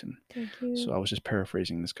 Mark Mason. Thank you. So I was just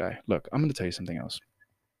paraphrasing this guy. Look, I'm going to tell you something else.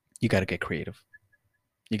 You got to get creative.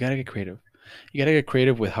 You got to get creative. You got to get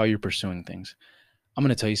creative with how you're pursuing things. I'm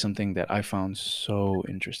going to tell you something that I found so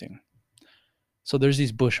interesting. So there's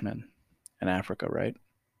these bushmen in Africa, right?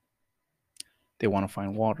 They want to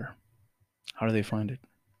find water. How do they find it?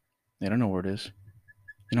 They don't know where it is.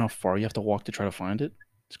 You know how far you have to walk to try to find it?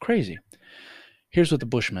 It's crazy. Here's what the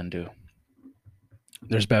Bushmen do.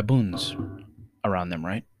 There's baboons around them,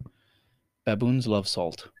 right? Baboons love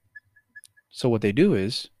salt. So what they do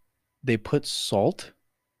is they put salt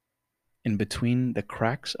in between the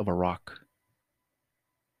cracks of a rock.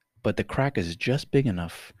 But the crack is just big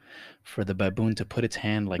enough for the baboon to put its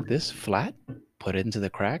hand like this, flat, put it into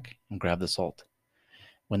the crack, and grab the salt.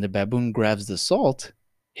 When the baboon grabs the salt,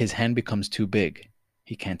 his hand becomes too big.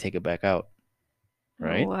 He can't take it back out,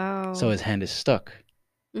 right? Oh, wow. So his hand is stuck.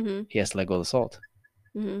 Mm-hmm. He has to let go of the salt.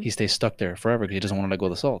 Mm-hmm. He stays stuck there forever because he doesn't want to let go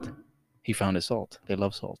of the salt. He found his salt. They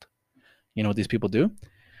love salt. You know what these people do?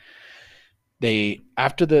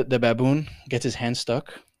 After the baboon gets his hand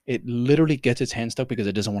stuck, it literally gets its hand stuck because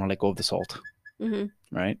it doesn't want to let go of the salt,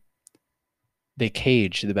 Mm-hmm. right? They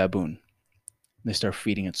cage the baboon. They start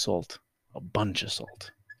feeding it salt, a bunch of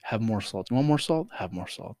salt. Have more salt. You want more salt? Have more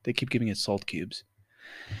salt. They keep giving it salt cubes.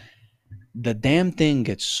 The damn thing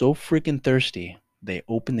gets so freaking thirsty, they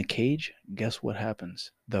open the cage. Guess what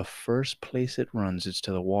happens? The first place it runs is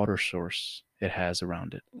to the water source it has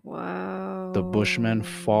around it. Wow. The Bushmen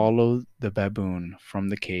follow the baboon from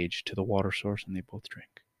the cage to the water source and they both drink.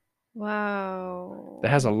 Wow.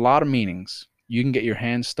 That has a lot of meanings. You can get your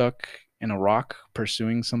hand stuck in a rock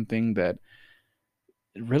pursuing something that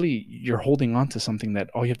really you're holding on to something that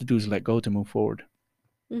all you have to do is let go to move forward.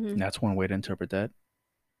 Mm-hmm. And that's one way to interpret that.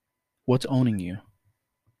 What's owning you?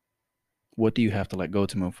 What do you have to let go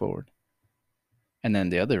to move forward? And then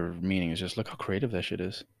the other meaning is just look how creative that shit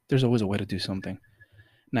is. There's always a way to do something.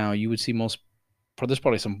 Now, you would see there's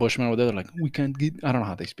probably some Bushmen over there that are like, we can't get, I don't know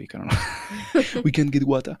how they speak. I don't know. We can't get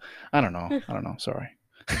water. I don't know. Sorry.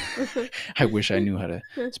 I wish I knew how to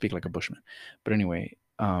speak like a Bushman. But anyway,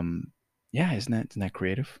 yeah, isn't that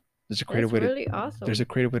creative? There's a creative That's way really awesome. There's a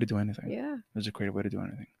creative way to do anything. Yeah. There's a creative way to do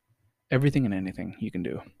anything. Everything and anything you can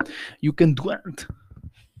do. You can do it.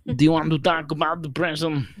 Do you want to talk about the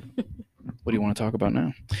present? What do you want to talk about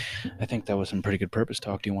now? I think that was some pretty good purpose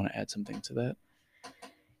talk. Do you want to add something to that?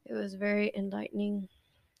 It was very enlightening.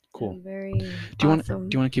 Cool. And very Do you awesome.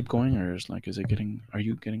 want to keep going, or are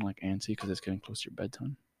you getting like antsy because it's getting close to your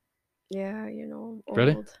bedtime? Yeah, you know. Old.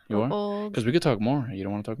 Really? You I'm are? old. Because we could talk more. You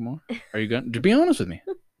don't want to talk more? Are you going to be honest with me?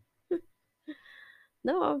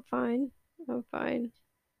 No, I'm fine. I'm fine.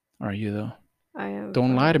 Are you though? I am.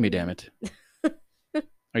 Don't lie to me, fine. damn it.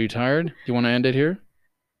 Are you tired? Do you want to end it here?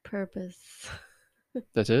 Purpose.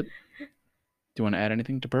 That's it? Do you want to add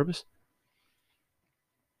anything to purpose?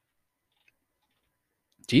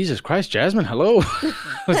 Jesus Christ, Jasmine, hello.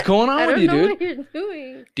 What's going on with you, dude? I don't know what you're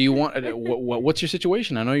doing. Do you want what's your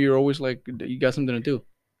situation? I know you're always like you got something to do.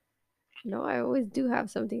 No, I always do have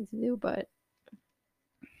something to do, but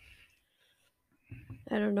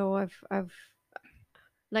I don't know. I've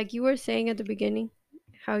like you were saying at the beginning,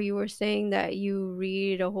 how you were saying that you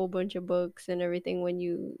read a whole bunch of books and everything when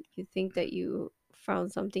you think that you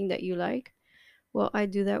found something that you like. Well, I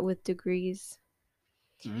do that with degrees.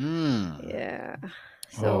 Yeah.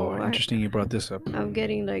 So interesting you brought this up. I'm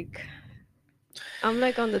getting I'm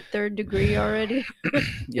like on the 3rd degree already.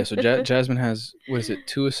 Yeah, so Jasmine has, what is it,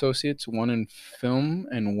 2 associates, one in film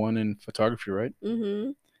and one in photography, right?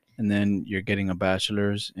 Mm-hmm. And then you're getting a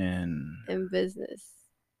bachelor's in business.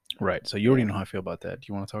 Right. So you already know how I feel about that. Do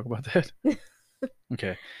you want to talk about that?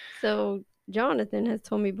 Okay. So Jonathan has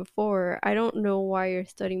told me before, I don't know why you're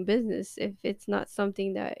studying business if it's not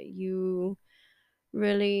something that you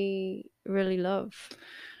really, really love.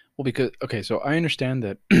 Well, because so I understand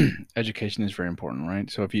that education is very important,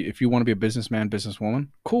 right? So if you want to be a businessman, businesswoman,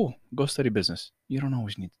 cool, go study business. You don't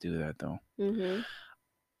always need to do that though. Mm-hmm.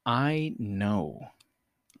 I know,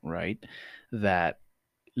 right, that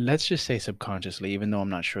let's just say subconsciously, even though I'm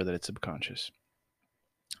not sure that it's subconscious,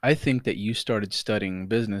 I think that you started studying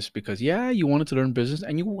business because you wanted to learn business,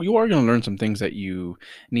 and you are going to learn some things that you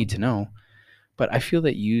need to know. But I feel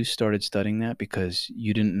that you started studying that because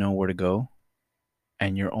you didn't know where to go,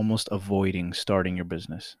 and you're almost avoiding starting your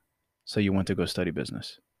business. So you went to go study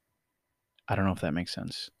business. I don't know if that makes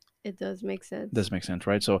sense. It does make sense. It does make sense,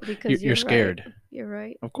 right? So because you're scared. Right. You're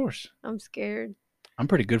right. Of course. I'm scared. I'm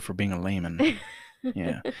pretty good for being a layman.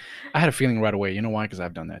 Yeah. I had a feeling right away. You know why? Because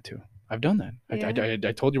I've done that too. I've done that. Yeah.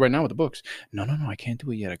 I told you right now with the books. No, I can't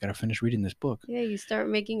do it yet. I got to finish reading this book. Yeah, you start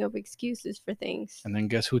making up excuses for things. And then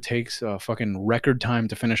guess who takes fucking record time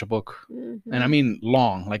to finish a book? Mm-hmm. And I mean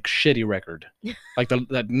long, like shitty record. Like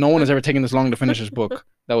that no one has ever taken this long to finish his book.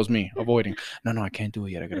 That was me, avoiding. No, I can't do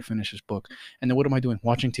it yet. I got to finish this book. And then what am I doing?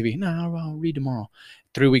 Watching TV. No, I'll read tomorrow.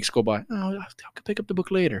 3 weeks go by. Oh, I'll pick up the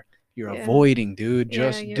book later. You're Yeah. avoiding, dude. Yeah,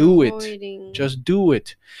 Just you're do it. avoiding. Just do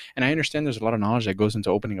it. And I understand there's a lot of knowledge that goes into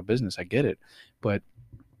opening a business. I get it. But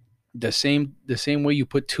the same way you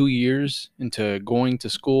put 2 years into going to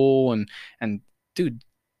school and dude,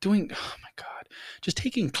 doing, oh my god, just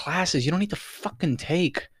taking classes you don't need to fucking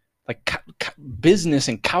take, like business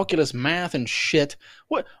and calculus, math and shit.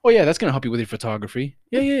 What? Oh yeah, that's gonna help you with your photography.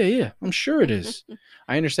 Yeah. I'm sure it is.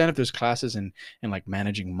 I understand if there's classes in like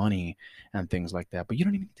managing money and things like that, but you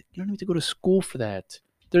don't need to go to school for that.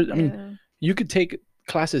 I mean, Yeah. you could take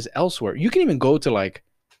classes elsewhere. You can even go to like,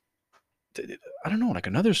 I don't know, like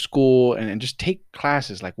another school and just take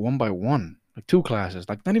classes like one by one, like 2 classes,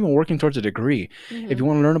 like not even working towards a degree. If you Mhm.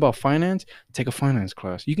 want to learn about finance, take a finance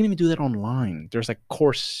class. You can even do that online. There's like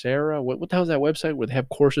Coursera. What the hell is that website where they have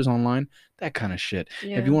courses online? That kind of shit. If you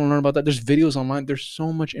Yeah. want to learn about that, there's videos online. There's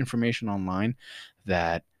so much information online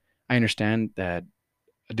that I understand that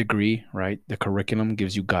a degree, right? The curriculum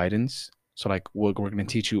gives you guidance. So like we're going to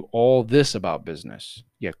teach you all this about business.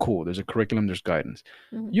 Yeah, cool. There's a curriculum, there's guidance.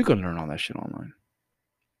 Mhm. You can learn all that shit online.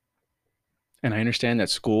 And I understand that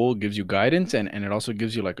school gives you guidance and it also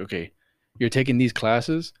gives you like, okay, you're taking these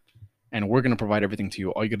classes and we're going to provide everything to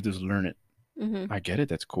you. All you got to do is learn it. Mhm. I get it.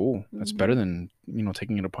 That's cool. That's better Mhm. than,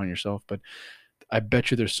 taking it upon yourself. But I bet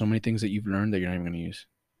you there's so many things that you've learned that you're not even going to use.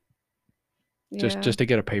 Yeah. Just to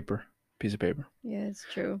get a piece of paper. Yeah, it's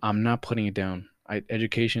true. I'm not putting it down.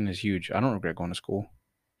 Education is huge. I don't regret going to school,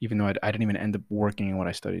 even though I didn't even end up working in what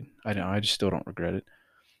I studied. I just still don't regret it.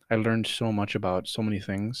 I learned so much about so many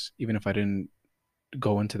things, even if I didn't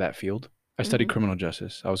go into that field. I studied Mhm. criminal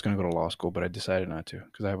justice. I was going to go to law school, but I decided not to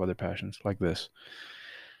because I have other passions like this.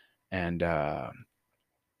 And I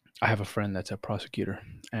have a friend that's a prosecutor,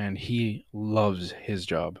 and he loves his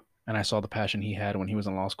job. And I saw the passion he had when he was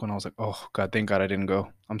in law school, and I was like, oh, God, thank God I didn't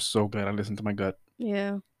go. I'm so glad I listened to my gut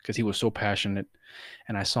Yeah. because he was so passionate.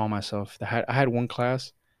 And I saw myself. I had one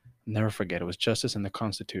class, never forget, it was Justice and the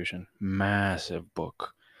Constitution. Massive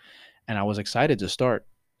book. And I was excited to start.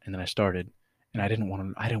 And then I started, and I didn't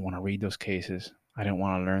want to read those cases. I didn't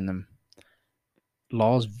want to learn them.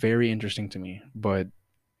 Law is very interesting to me, but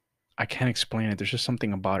I can't explain it. There's just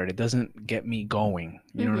something about it. It doesn't get me going.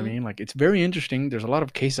 You know what I Mhm. mean? Like it's very interesting. There's a lot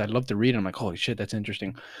of cases I'd love to read. And I'm like, holy shit, that's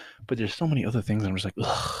interesting. But there's so many other things. I'm just like,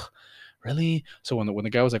 ugh, really? So when the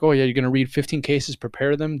guy was like, oh yeah, you're gonna read 15 cases,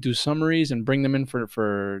 prepare them, do summaries, and bring them in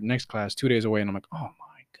for next class 2 days away. And I'm like, oh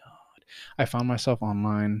my god. I found myself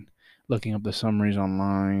online looking up the summaries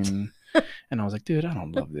online. And I was like, dude, I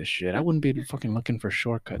don't love this shit. I wouldn't be fucking looking for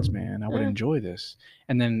shortcuts, man. I would enjoy this.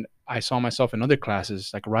 And then I saw myself in other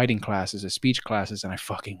classes, like writing classes, speech classes, and I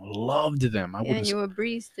fucking loved them. Yeah, and you would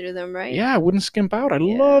breeze through them, right? Yeah, I wouldn't skimp out. I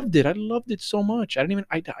Yeah. loved it. I loved it so much. I didn't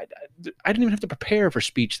even have to prepare for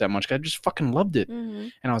speech that much. I just fucking loved it.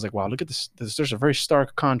 Mhm. And I was like, wow, look at this. There's a very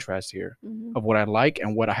stark contrast here Mhm. of what I like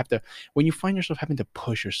and what I have to. When you find yourself having to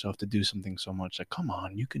push yourself to do something so much, like, come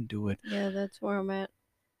on, you can do it. Yeah, that's where I'm at.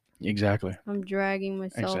 Exactly. I'm dragging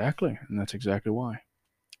myself. Exactly. And that's exactly why.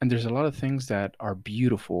 And there's a lot of things that are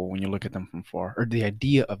beautiful when you look at them from far, or the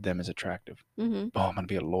idea of them is attractive. Mhm. Oh, I'm going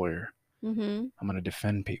to be a lawyer. Mhm. I'm going to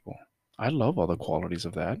defend people. I love all the qualities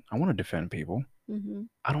of that. I want to defend people. Mhm.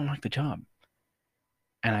 I don't like the job.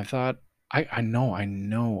 And I thought, I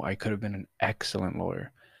know I could have been an excellent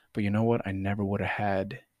lawyer. But you know what? I never would have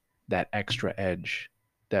had that extra edge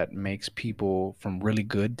that makes people from really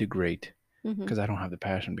good to great Mhm. because I don't have the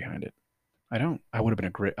passion behind it. I don't. I would have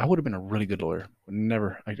been a really good lawyer.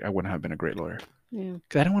 I wouldn't have been a great lawyer Yeah.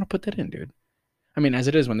 because I didn't want to put that in, dude. I mean, as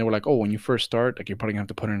it is, when they were like, oh, when you first start, like you're probably gonna have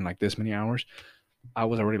to put in like this many hours. I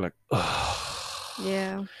was already like, oh,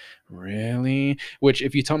 Yeah. really? Which,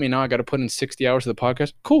 if you tell me now I got to put in 60 hours of the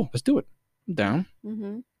podcast, cool, let's do it. I'm down.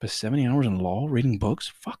 Mhm. But 70 hours in law, reading books,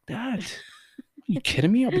 fuck that. Are you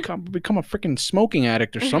kidding me? I'll become a freaking smoking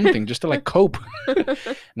addict or something just to like cope.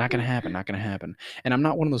 Not gonna happen. Not gonna happen. And I'm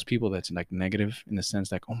not one of those people that's like negative in the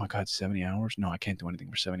sense like, oh my god, 70 hours? No, I can't do anything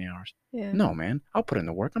for 70 hours. Yeah. No, man. I'll put in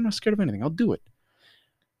the work. I'm not scared of anything. I'll do it.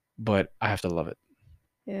 But I have to love it.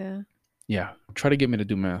 Yeah. Yeah. Try to get me to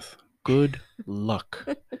do math. Good luck.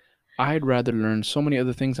 I'd rather learn so many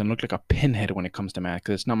other things and look like a pinhead when it comes to math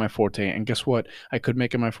because it's not my forte. And guess what? I could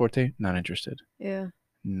make it my forte. Not interested. Yeah.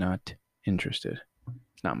 Not interested.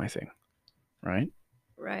 It's not my thing. Right?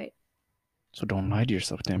 Right. So don't lie to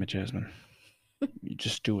yourself, damn it, Jasmine. You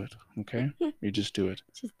just do it, okay? You just do it.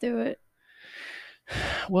 Just do it.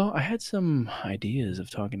 Well, I had some ideas of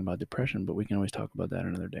talking about depression, but we can always talk about that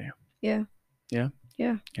another day. Yeah. Yeah?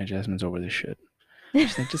 Yeah. Yeah, Jasmine's over this shit.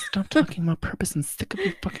 She's like, just stop talking about purpose. I'm sick of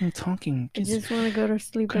you fucking talking. I just want to go to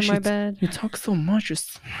sleep in gosh, my bed. You talk so much. Your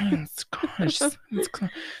science. Gosh.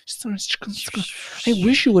 I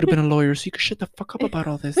wish you would have been a lawyer so you could shut the fuck up about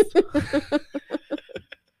all this.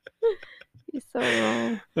 You're so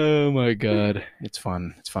wrong. Oh my god. It's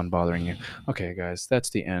fun. It's fun bothering you. Okay, guys, that's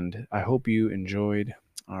the end. I hope you enjoyed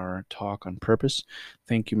our talk on purpose.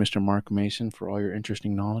 Thank you, Mr. Mark Mason, for all your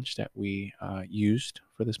interesting knowledge that we used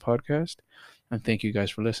for this podcast. And thank you guys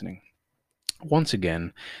for listening. Once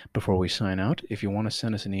again, before we sign out, if you want to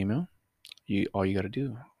send us an email, all you got to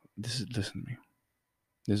do, listen to me.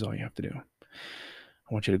 This is all you have to do.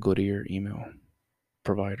 I want you to go to your email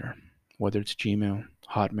provider, whether it's Gmail,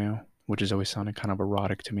 Hotmail, which is always sounding kind of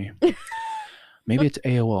erotic to me. Maybe it's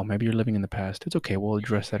AOL. Maybe you're living in the past. It's okay. We'll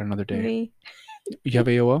address that another day. Me. You have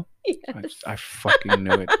AOL? Yes. I fucking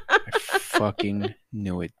knew it. I fucking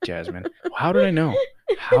knew it, Jasmine. How did I know?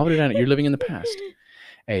 How did I know? You're living in the past.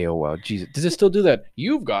 AOL. Jesus. Does it still do that?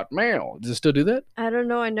 You've got mail. Does it still do that? I don't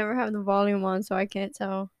know. I never have the volume on, so I can't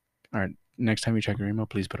tell. All right. Next time you check your email,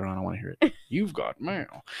 please put it on. I want to hear it. You've got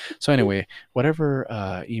mail. So anyway,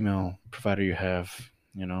 whatever email provider you have,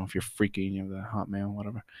 you know, if you're freaky and you have the Hotmail,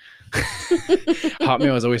 whatever.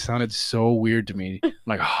 Hotmail has always sounded so weird to me. I'm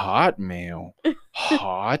like, Hotmail?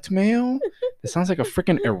 Hotmail? It sounds like a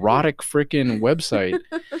freaking erotic freaking website.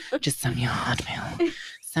 Just send me a Hotmail.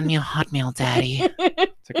 Send me a Hotmail, Daddy.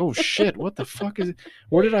 It's like, oh shit, what the fuck is it?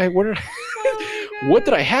 What did I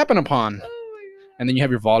happen upon? And then you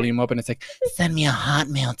have your volume up and it's like, Send me a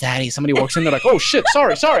Hotmail, Daddy. somebody walks in, they're like, oh shit,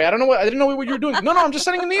 sorry, I didn't know what you were doing. No, I'm just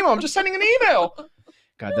sending an email.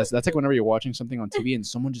 God, that's like whenever you're watching something on TV and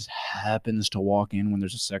someone just happens to walk in when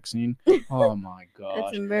there's a sex scene. Oh my god.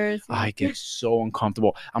 That's embarrassing. I get so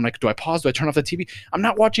uncomfortable. I'm like, do I pause? Do I turn off the TV? I'm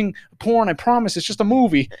not watching porn, I promise. It's just a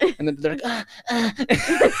movie. And then they're like, and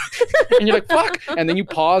you're like, fuck. And then you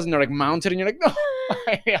pause and they're like mounted and you're like, no.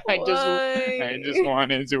 I just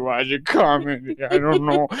wanted to watch a comedy. I don't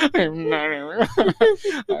know.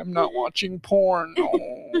 I'm not watching porn. No.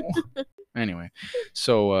 Anyway,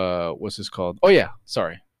 so what's this called? Oh yeah,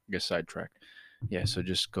 sorry, I guess sidetracked. Yeah, so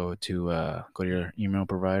just go to your email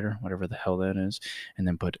provider, whatever the hell that is, and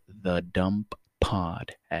then put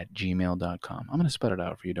thedumppod@gmail.com. I'm gonna spell it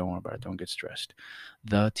out for you. Don't worry about it. Don't get stressed.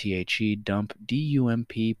 The dump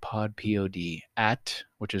DUMP pod POD at,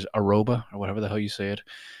 which is arroba or whatever the hell you say it.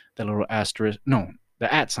 That little asterisk. No,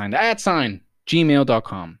 the at sign.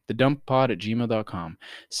 gmail.com. thedumppod@gmail.com.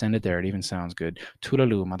 Send it there. It even sounds good.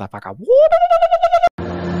 Toodaloo, motherfucker.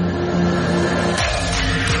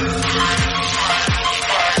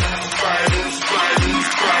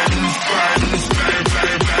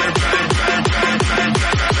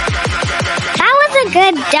 That was a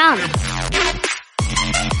good dump.